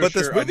not sure. But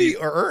this movie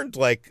earned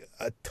like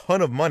a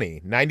ton of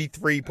money,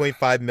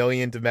 $93.5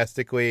 million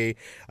domestically,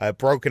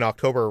 broke an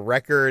October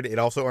record. It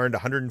also earned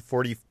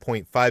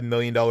 $140.5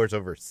 million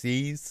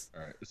overseas.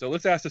 All right, so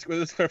let's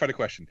clarify the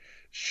question.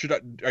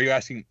 Are you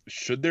asking,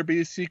 should there be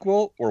a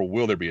sequel, or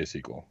will there be a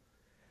sequel?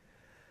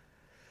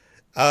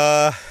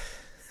 Both.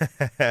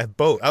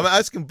 I'm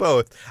asking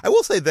both. I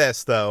will say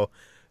this though,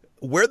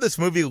 where this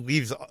movie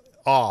leaves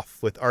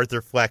off with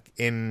Arthur Fleck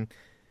in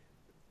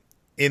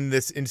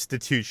this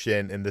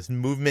institution and this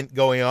movement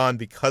going on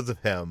because of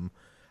him,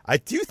 I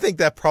do think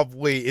that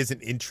probably is an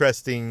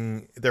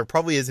interesting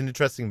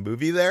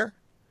movie there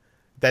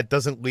that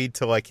doesn't lead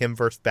to like him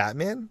versus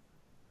Batman,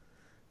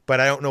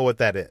 but I don't know what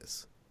that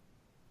is.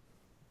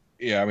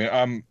 Yeah,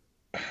 I mean,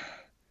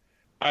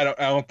 I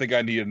don't think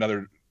I need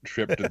another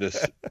trip to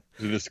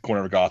this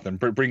corner of Gotham.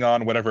 Bring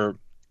on whatever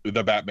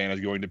the Batman is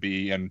going to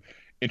be and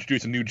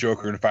introduce a new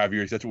Joker in 5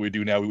 years. That's what we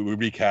do now. We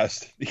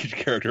recast each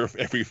character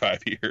every 5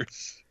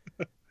 years.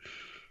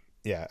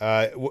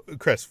 Yeah.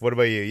 Chris, what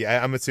about you?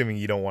 I'm assuming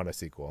you don't want a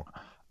sequel.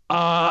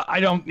 I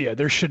don't. Yeah,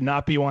 there should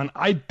not be one.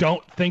 I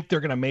don't think they're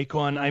going to make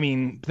one. I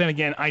mean, then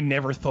again, I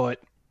never thought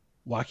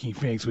Joaquin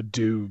Phoenix would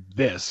do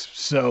this.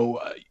 So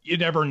you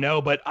never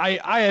know. But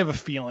I have a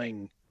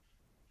feeling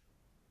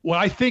what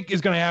I think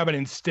is going to happen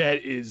instead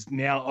is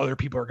now other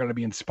people are going to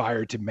be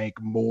inspired to make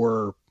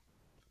more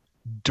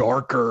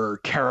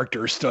darker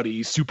character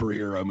study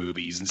superhero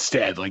movies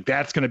instead. Like,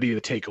 that's going to be the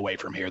takeaway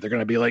from here. They're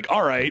going to be like,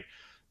 all right,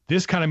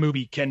 this kind of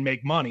movie can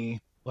make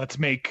money. Let's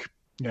make,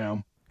 you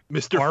know,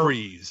 Mr.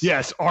 Freeze.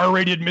 Yes,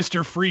 R-rated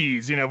Mr.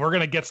 Freeze. You know, we're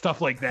going to get stuff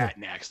like that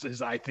next,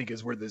 I think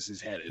is where this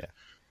is headed. Yeah.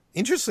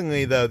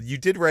 Interestingly, though, you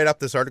did write up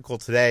this article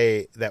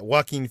today that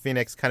Joaquin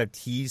Phoenix kind of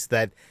teased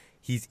that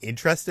he's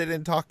interested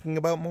in talking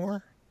about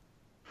more.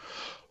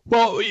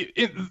 Well,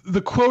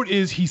 the quote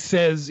is, he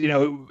says, you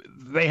know,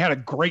 they had a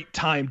great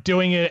time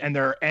doing it and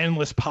there are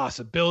endless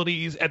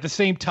possibilities. At the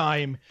same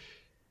time,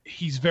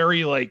 he's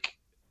very like,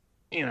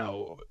 you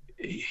know,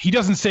 he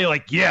doesn't say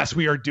like, yes,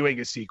 we are doing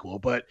a sequel,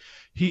 but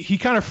he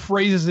kind of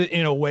phrases it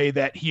in a way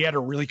that he had a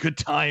really good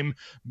time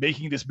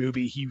making this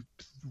movie. He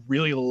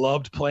really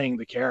loved playing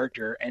the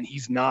character, and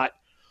he's not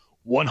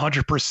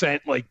 100%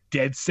 like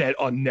dead set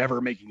on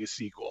never making a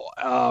sequel.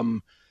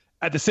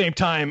 At the same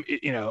time,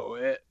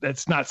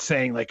 that's not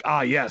saying like,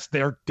 yes,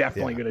 they're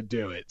definitely going to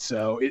do it.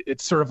 So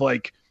it's sort of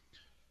like,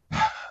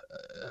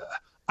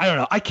 I don't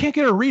know. I can't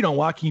get a read on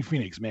Joaquin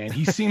Phoenix, man.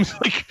 He seems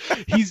like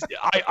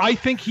I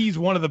think he's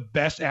one of the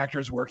best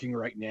actors working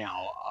right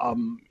now.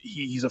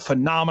 He's a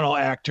phenomenal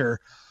actor,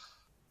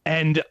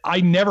 and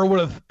I never would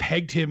have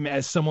pegged him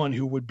as someone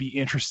who would be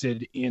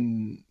interested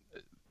in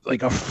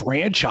like a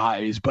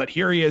franchise. But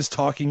here he is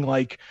talking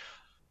like,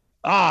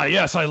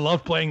 yes, I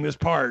love playing this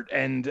part,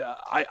 and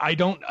I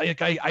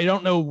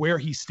don't know where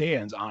he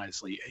stands.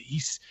 Honestly,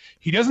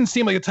 he doesn't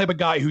seem like the type of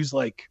guy who's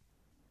like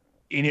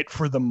in it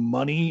for the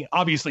money.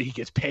 Obviously he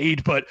gets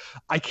paid, but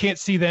I can't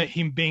see that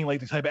him being like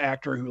the type of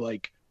actor who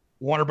like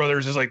Warner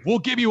Brothers is like, we'll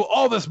give you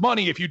all this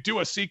money if you do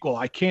a sequel.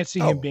 I can't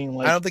see him being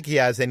like, I don't think he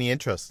has any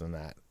interest in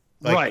that.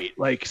 Right.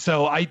 Like,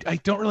 so I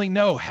don't really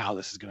know how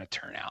this is going to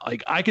turn out.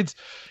 Like fact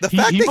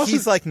that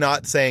he's like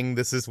not saying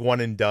this is one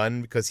and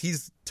done, because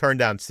he's turned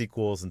down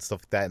sequels and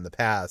stuff like that in the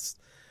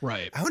past.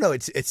 Right. I don't know.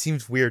 It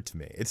seems weird to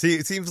me. It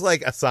seems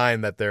like a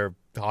sign that they're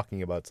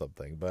talking about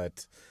something,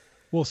 but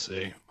we'll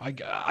see.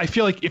 I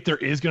feel like if there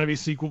is going to be a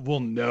sequel, we'll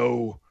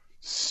know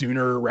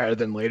sooner rather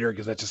than later,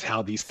 because that's just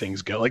how these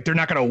things go. Like, they're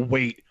not going to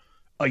wait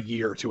a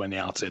year to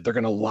announce it. They're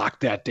going to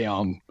lock that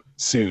down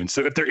soon.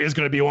 So if there is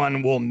going to be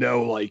one, we'll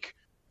know like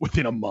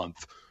within a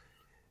month.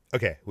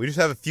 Okay, we just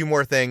have a few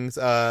more things.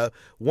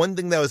 One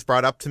thing that was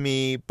brought up to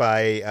me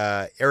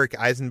by Eric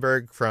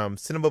Eisenberg from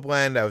Cinema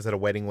Blend. I was at a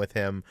wedding with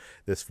him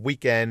this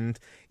weekend,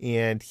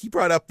 and he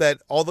brought up that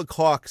all the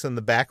clocks in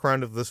the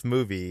background of this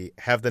movie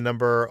have the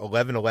number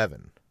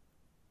 1111.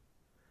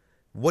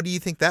 What do you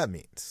think that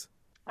means?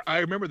 I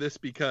remember this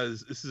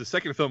because this is the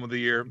second film of the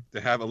year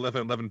to have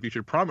 1111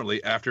 featured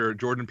prominently after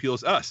Jordan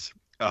Peele's Us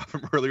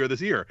from earlier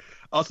this year.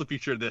 Also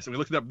featured this, and we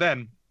looked it up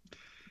then,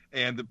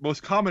 and the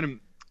most common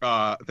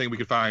thing we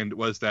could find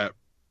was that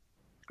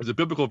there's a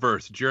biblical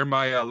verse,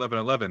 Jeremiah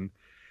 11:11,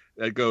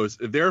 that goes,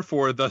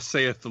 "Therefore thus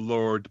saith the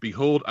Lord,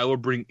 behold, I will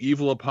bring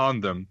evil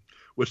upon them,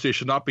 which they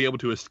shall not be able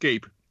to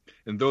escape,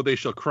 and though they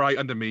shall cry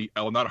unto me,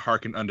 I will not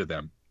hearken unto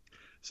them."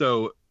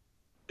 So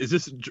is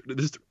this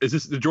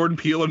the Jordan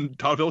Peele and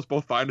Todd Phillips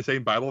both find the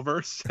same Bible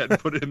verse and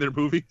put it in their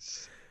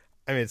movies?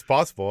 I mean, it's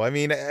possible. I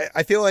mean,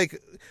 I feel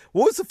like,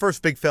 what was the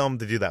first big film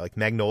to do that? Like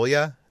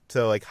Magnolia,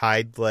 to like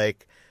hide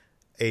like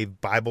a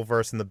Bible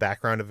verse in the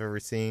background of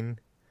every scene.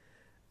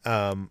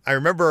 I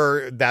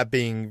remember that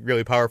being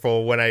really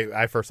powerful when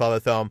I first saw the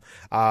film.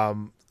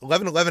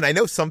 11:11. I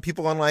know some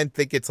people online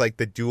think it's like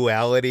the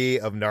duality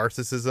of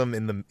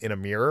narcissism in a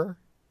mirror.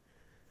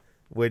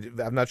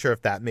 I'm not sure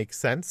if that makes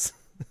sense.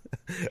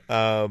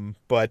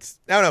 But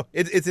I don't know.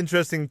 It's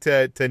interesting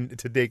to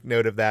take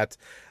note of that.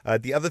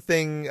 The other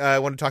thing I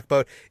want to talk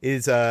about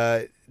is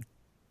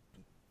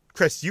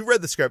Chris, you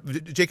read the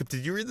script. Jacob,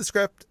 did you read the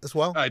script as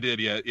well? I did.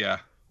 Yeah.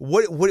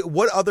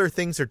 What other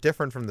things are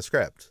different from the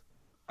script?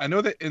 I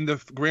know that in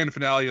the grand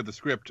finale of the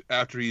script,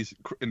 after he's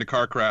in the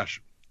car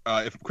crash,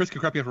 if Chris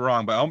can correct me if I'm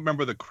wrong, but I don't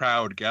remember the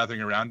crowd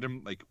gathering around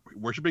him, like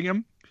worshiping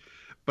him.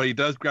 But he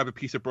does grab a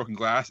piece of broken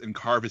glass and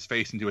carve his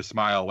face into a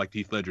smile like the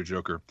Heath Ledger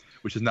Joker,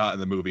 which is not in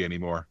the movie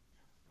anymore.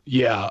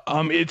 Yeah,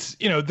 it's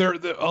there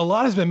a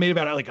lot has been made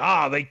about it,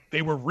 like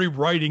they were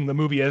rewriting the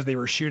movie as they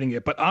were shooting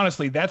it, but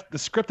honestly, that's the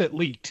script that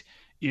leaked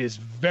is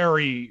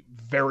very,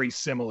 very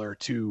similar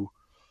to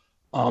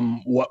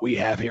what we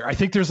have here. I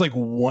think there's like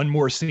one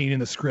more scene in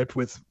the script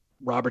with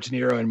Robert De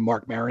Niro and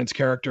Mark Maron's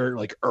character,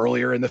 like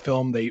earlier in the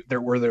film.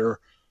 They're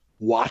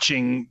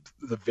watching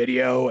the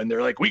video and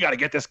they're like, we got to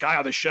get this guy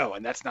on the show,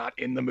 and that's not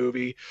in the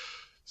movie.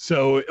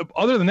 So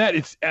other than that, the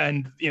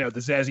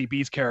Zazie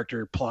Beetz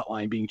character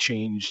plotline being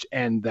changed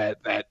and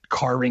that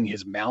carving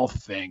his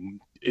mouth thing,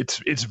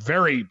 it's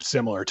very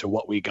similar to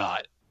what we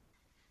got.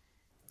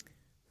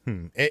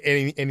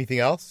 Anything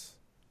else?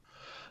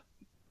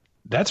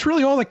 That's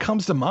really all that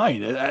comes to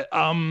mind.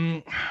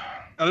 Other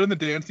than the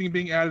dancing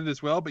being added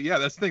as well, but yeah,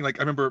 that's the thing. Like,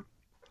 I remember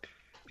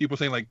people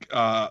saying like there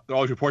are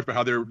all these reports about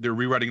how they're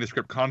rewriting the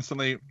script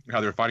constantly,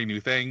 how they're finding new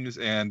things.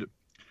 And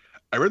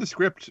I read the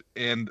script,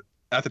 and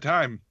at the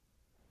time,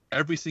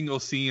 every single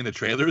scene in the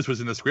trailers was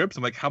in the script.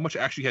 I'm like, how much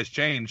actually has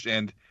changed?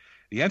 And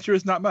the answer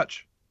is not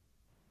much.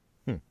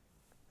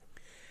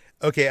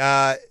 Okay,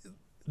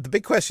 the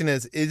big question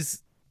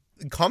is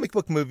comic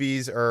book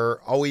movies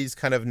are always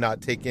kind of not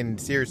taken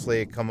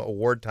seriously come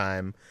award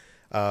time.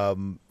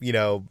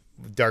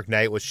 Dark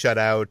Knight was shut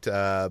out.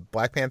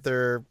 Black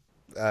Panther.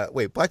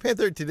 Black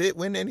Panther, did it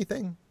win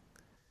anything?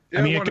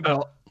 Yeah,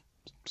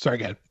 sorry,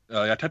 go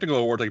ahead. Technical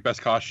awards like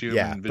best costume.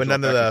 Yeah, and but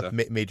none of the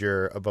stuff.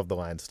 major above the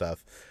line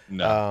stuff.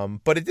 No.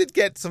 But it did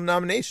get some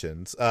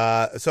nominations.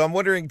 So I'm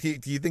wondering, do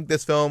you think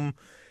this film,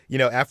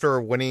 after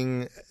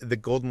winning the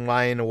Golden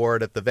Lion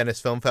Award at the Venice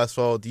Film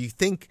Festival, do you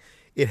think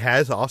it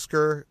has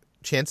Oscar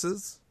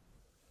chances?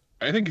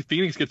 I think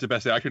Phoenix gets the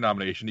Best Actor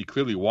nomination. He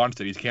clearly wants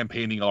it. He's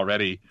campaigning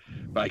already,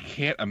 but I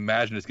can't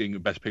imagine it's getting a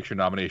Best Picture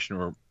nomination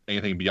or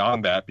anything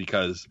beyond that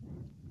because,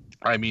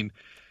 I mean,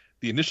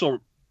 the initial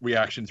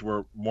reactions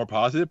were more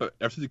positive, but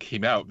ever since it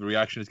came out, the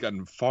reaction has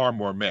gotten far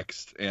more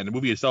mixed. And the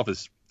movie itself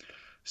is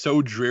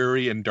so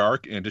dreary and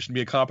dark, in addition to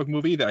being a comic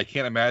movie, that I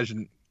can't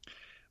imagine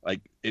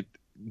like it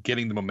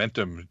getting the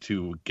momentum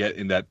to get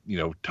in that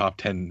top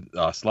 10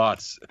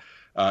 slots.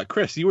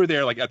 Chris, you were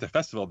there like at the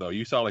festival though.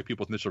 You saw like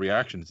people's initial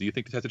reactions. Do you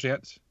think this has a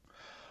chance?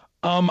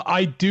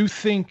 I do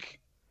think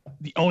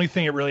the only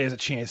thing it really has a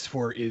chance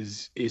for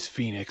is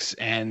Phoenix,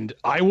 and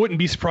I wouldn't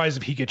be surprised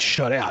if he gets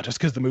shut out just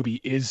because the movie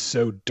is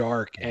so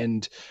dark.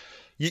 And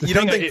you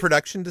don't think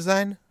production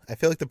design? I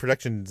feel like the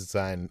production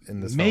design in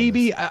this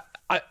maybe film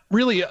I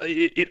really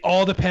it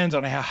all depends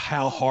on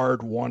how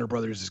hard Warner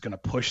Brothers is going to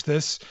push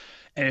this,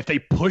 and if they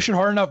push it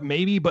hard enough,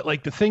 maybe. But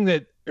like the thing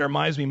that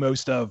reminds me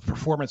most of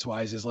performance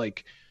wise is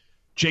like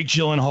Jake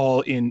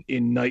Gyllenhaal in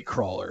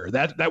Nightcrawler.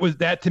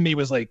 That to me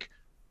was like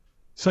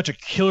such a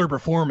killer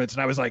performance,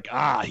 and I was like,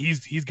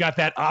 he's got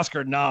that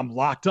Oscar nom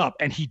locked up,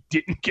 and he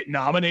didn't get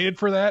nominated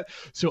for that.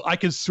 So I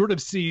could sort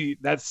of see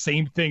that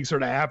same thing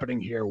sort of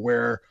happening here,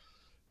 where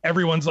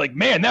everyone's like,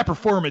 man, that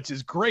performance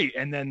is great,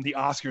 and then the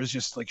Oscars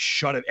just like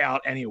shut it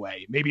out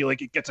anyway. Maybe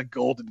like it gets a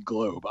Golden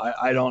Globe.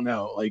 I don't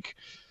know. Like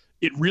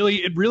it really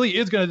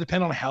is going to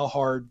depend on how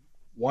hard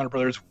Warner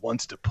Brothers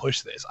wants to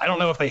push this. I don't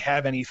know if they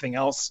have anything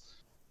else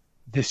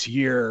this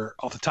year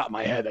off the top of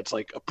my head that's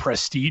like a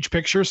prestige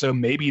picture, so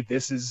maybe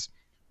this is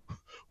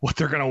what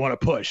they're going to want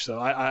to push. So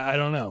I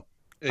don't know.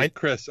 Hey,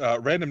 Chris,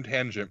 random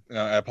tangent.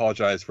 I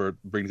apologize for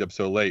bringing this up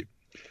so late,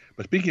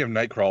 but speaking of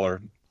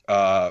Nightcrawler,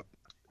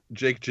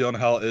 Jake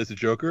Gyllenhaal is the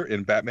Joker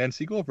in Batman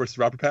sequel versus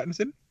Robert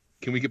Pattinson.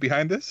 Can we get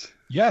behind this?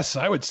 Yes,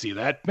 I would see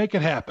that. Make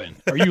it happen.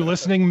 Are you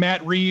listening,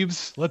 Matt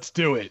Reeves? Let's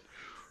do it.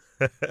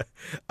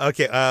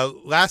 Okay.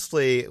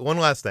 Lastly, one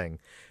last thing.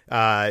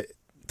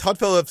 Todd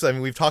Phillips, I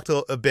mean, we've talked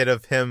a bit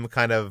of him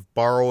kind of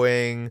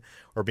borrowing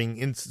or being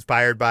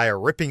inspired by or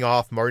ripping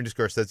off Martin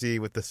Scorsese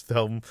with this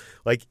film.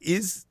 Like,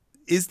 is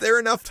there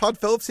enough Todd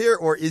Phillips here,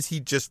 or is he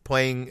just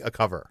playing a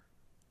cover?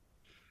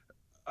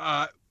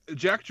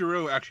 Jack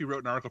Giroux actually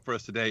wrote an article for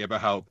us today about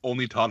how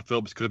only Todd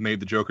Phillips could have made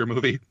the Joker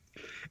movie.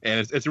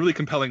 And it's a really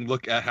compelling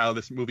look at how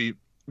this movie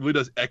really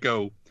does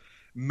echo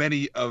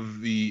many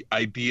of the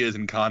ideas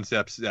and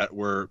concepts that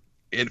were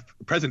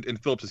present in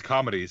Phillips'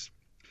 comedies.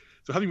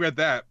 So having read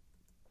that,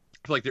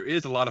 I feel like there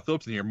is a lot of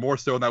Phillips in here, more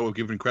so than I would have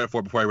given credit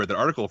for before I read that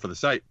article for the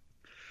site.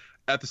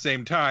 At the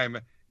same time,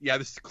 yeah,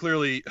 this is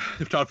clearly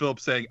Todd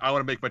Phillips saying, I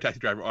want to make my Taxi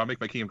Driver, I want to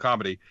make my King of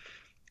Comedy.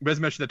 But as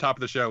mentioned at the top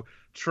of the show,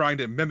 trying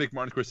to mimic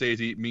Martin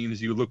Scorsese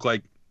means you look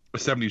like a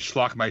 70s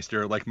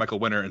schlockmeister like Michael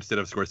Winner instead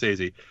of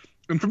Scorsese.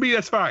 And for me,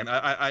 that's fine.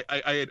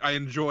 I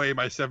enjoy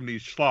my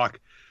 70s schlock,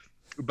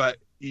 but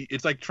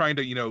it's like trying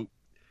to,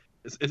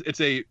 it's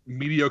a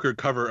mediocre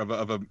cover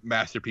of a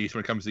masterpiece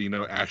when it comes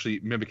to, actually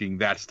mimicking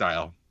that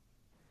style.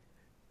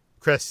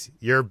 Chris,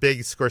 you're a big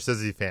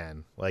Scorsese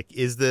fan. Like,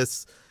 is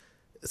this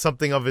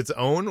something of its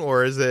own,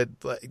 or is it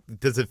like,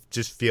 does it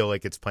just feel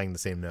like it's playing the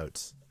same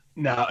notes?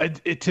 No,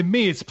 to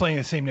me, it's playing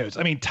the same notes.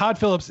 I mean, Todd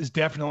Phillips is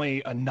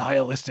definitely a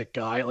nihilistic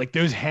guy. Like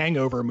those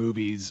Hangover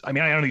movies. I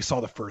mean, I only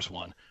saw the first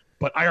one,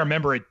 but I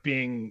remember it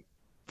being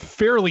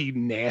fairly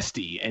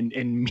nasty and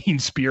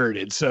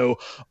mean-spirited. So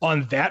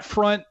on that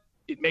front,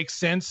 it makes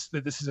sense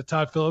that this is a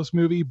Todd Phillips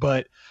movie,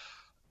 but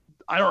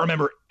I don't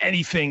remember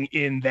anything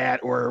in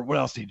that, or what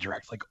else did he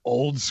direct? Like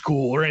Old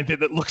School or anything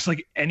that looks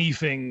like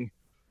anything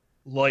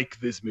like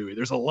this movie.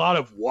 There's a lot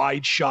of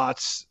wide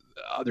shots.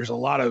 There's a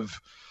lot of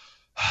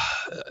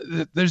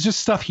there's just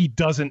stuff he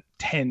doesn't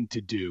tend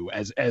to do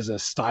as a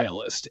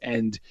stylist,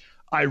 and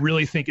I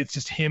really think it's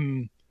just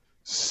him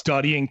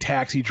studying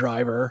Taxi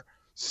Driver,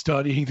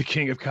 studying The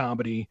King of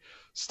Comedy,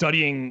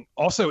 studying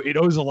also it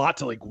owes a lot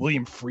to like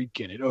William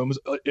Friedkin. It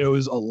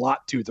owes a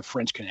lot to The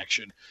French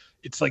Connection.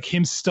 It's like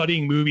him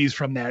studying movies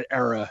from that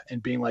era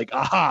and being like,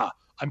 aha,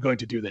 I'm going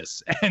to do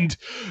this. And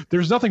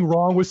there's nothing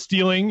wrong with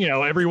stealing.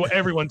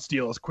 Everyone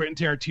steals. Quentin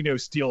Tarantino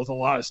steals a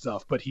lot of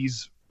stuff, but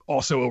he's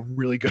also a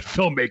really good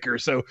filmmaker.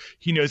 So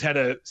he knows how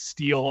to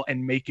steal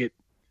and make it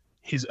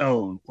his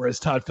own, whereas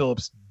Todd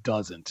Phillips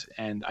doesn't.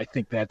 And I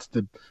think that's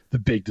the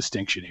big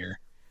distinction here.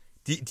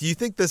 Do you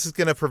think this is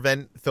going to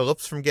prevent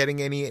Phillips from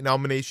getting any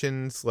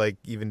nominations, like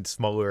even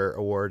smaller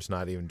awards,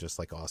 not even just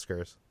like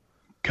Oscars?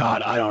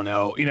 God, I don't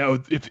know.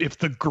 If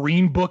the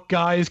Green Book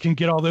guys can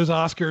get all those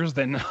Oscars,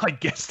 then I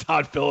guess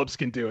Todd Phillips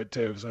can do it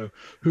too. So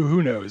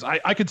who knows?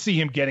 I could see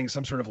him getting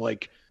some sort of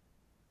like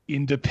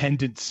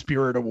Independent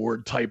Spirit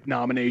Award type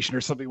nomination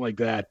or something like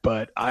that.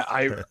 But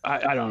I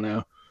don't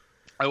know.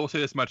 I will say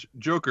this much: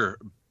 Joker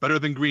better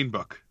than Green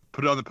Book.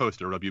 Put it on the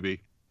poster,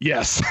 WB.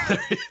 Yes,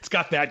 it's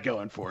got that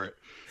going for it.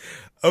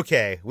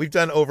 Okay, we've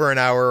done over an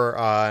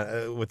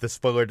hour with the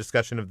spoiler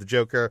discussion of the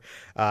Joker.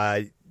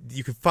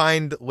 You can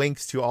find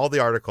links to all the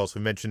articles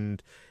we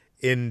mentioned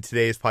in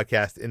today's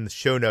podcast in the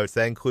show notes.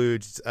 That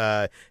includes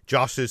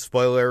Josh's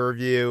spoiler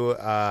review,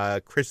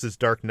 Chris's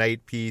Dark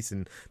Knight piece,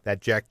 and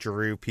that Jack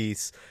Giroux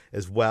piece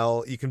as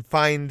well. You can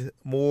find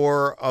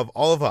more of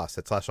all of us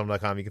at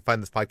slashfilm.com. You can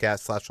find this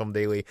podcast, Slash Film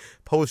Daily,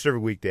 published every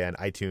weekday on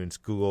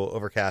iTunes, Google,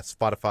 Overcast,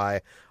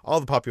 Spotify, all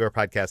the popular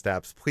podcast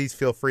apps. Please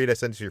feel free to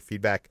send us your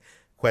feedback,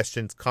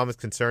 questions,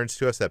 comments, concerns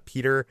to us at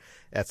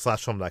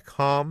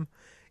peter@slashfilm.com.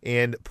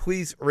 And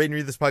please rate and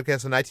read this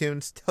podcast on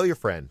iTunes. Tell your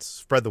friends.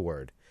 Spread the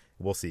word.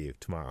 We'll see you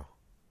tomorrow.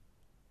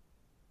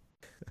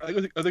 I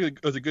think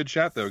it was a good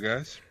chat, though,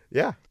 guys.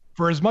 Yeah.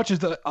 For as much as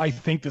I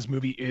think this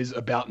movie is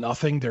about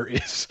nothing, there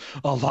is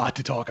a lot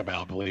to talk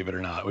about, believe it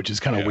or not, which is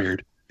kind of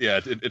weird. Yeah,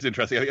 it's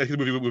interesting. I think the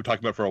movie we've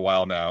talked about for a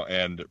while now,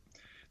 and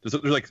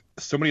there's like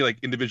so many like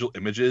individual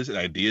images and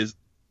ideas,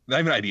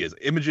 not even ideas,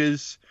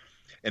 images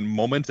and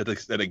moments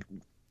that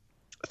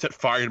set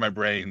fire in my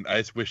brain. I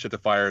just wish that the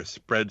fire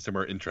spread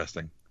somewhere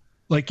interesting.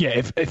 Like,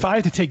 yeah, if I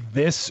had to take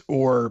this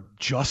or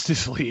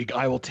Justice League,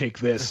 I will take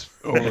this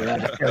over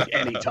that like,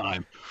 any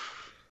time.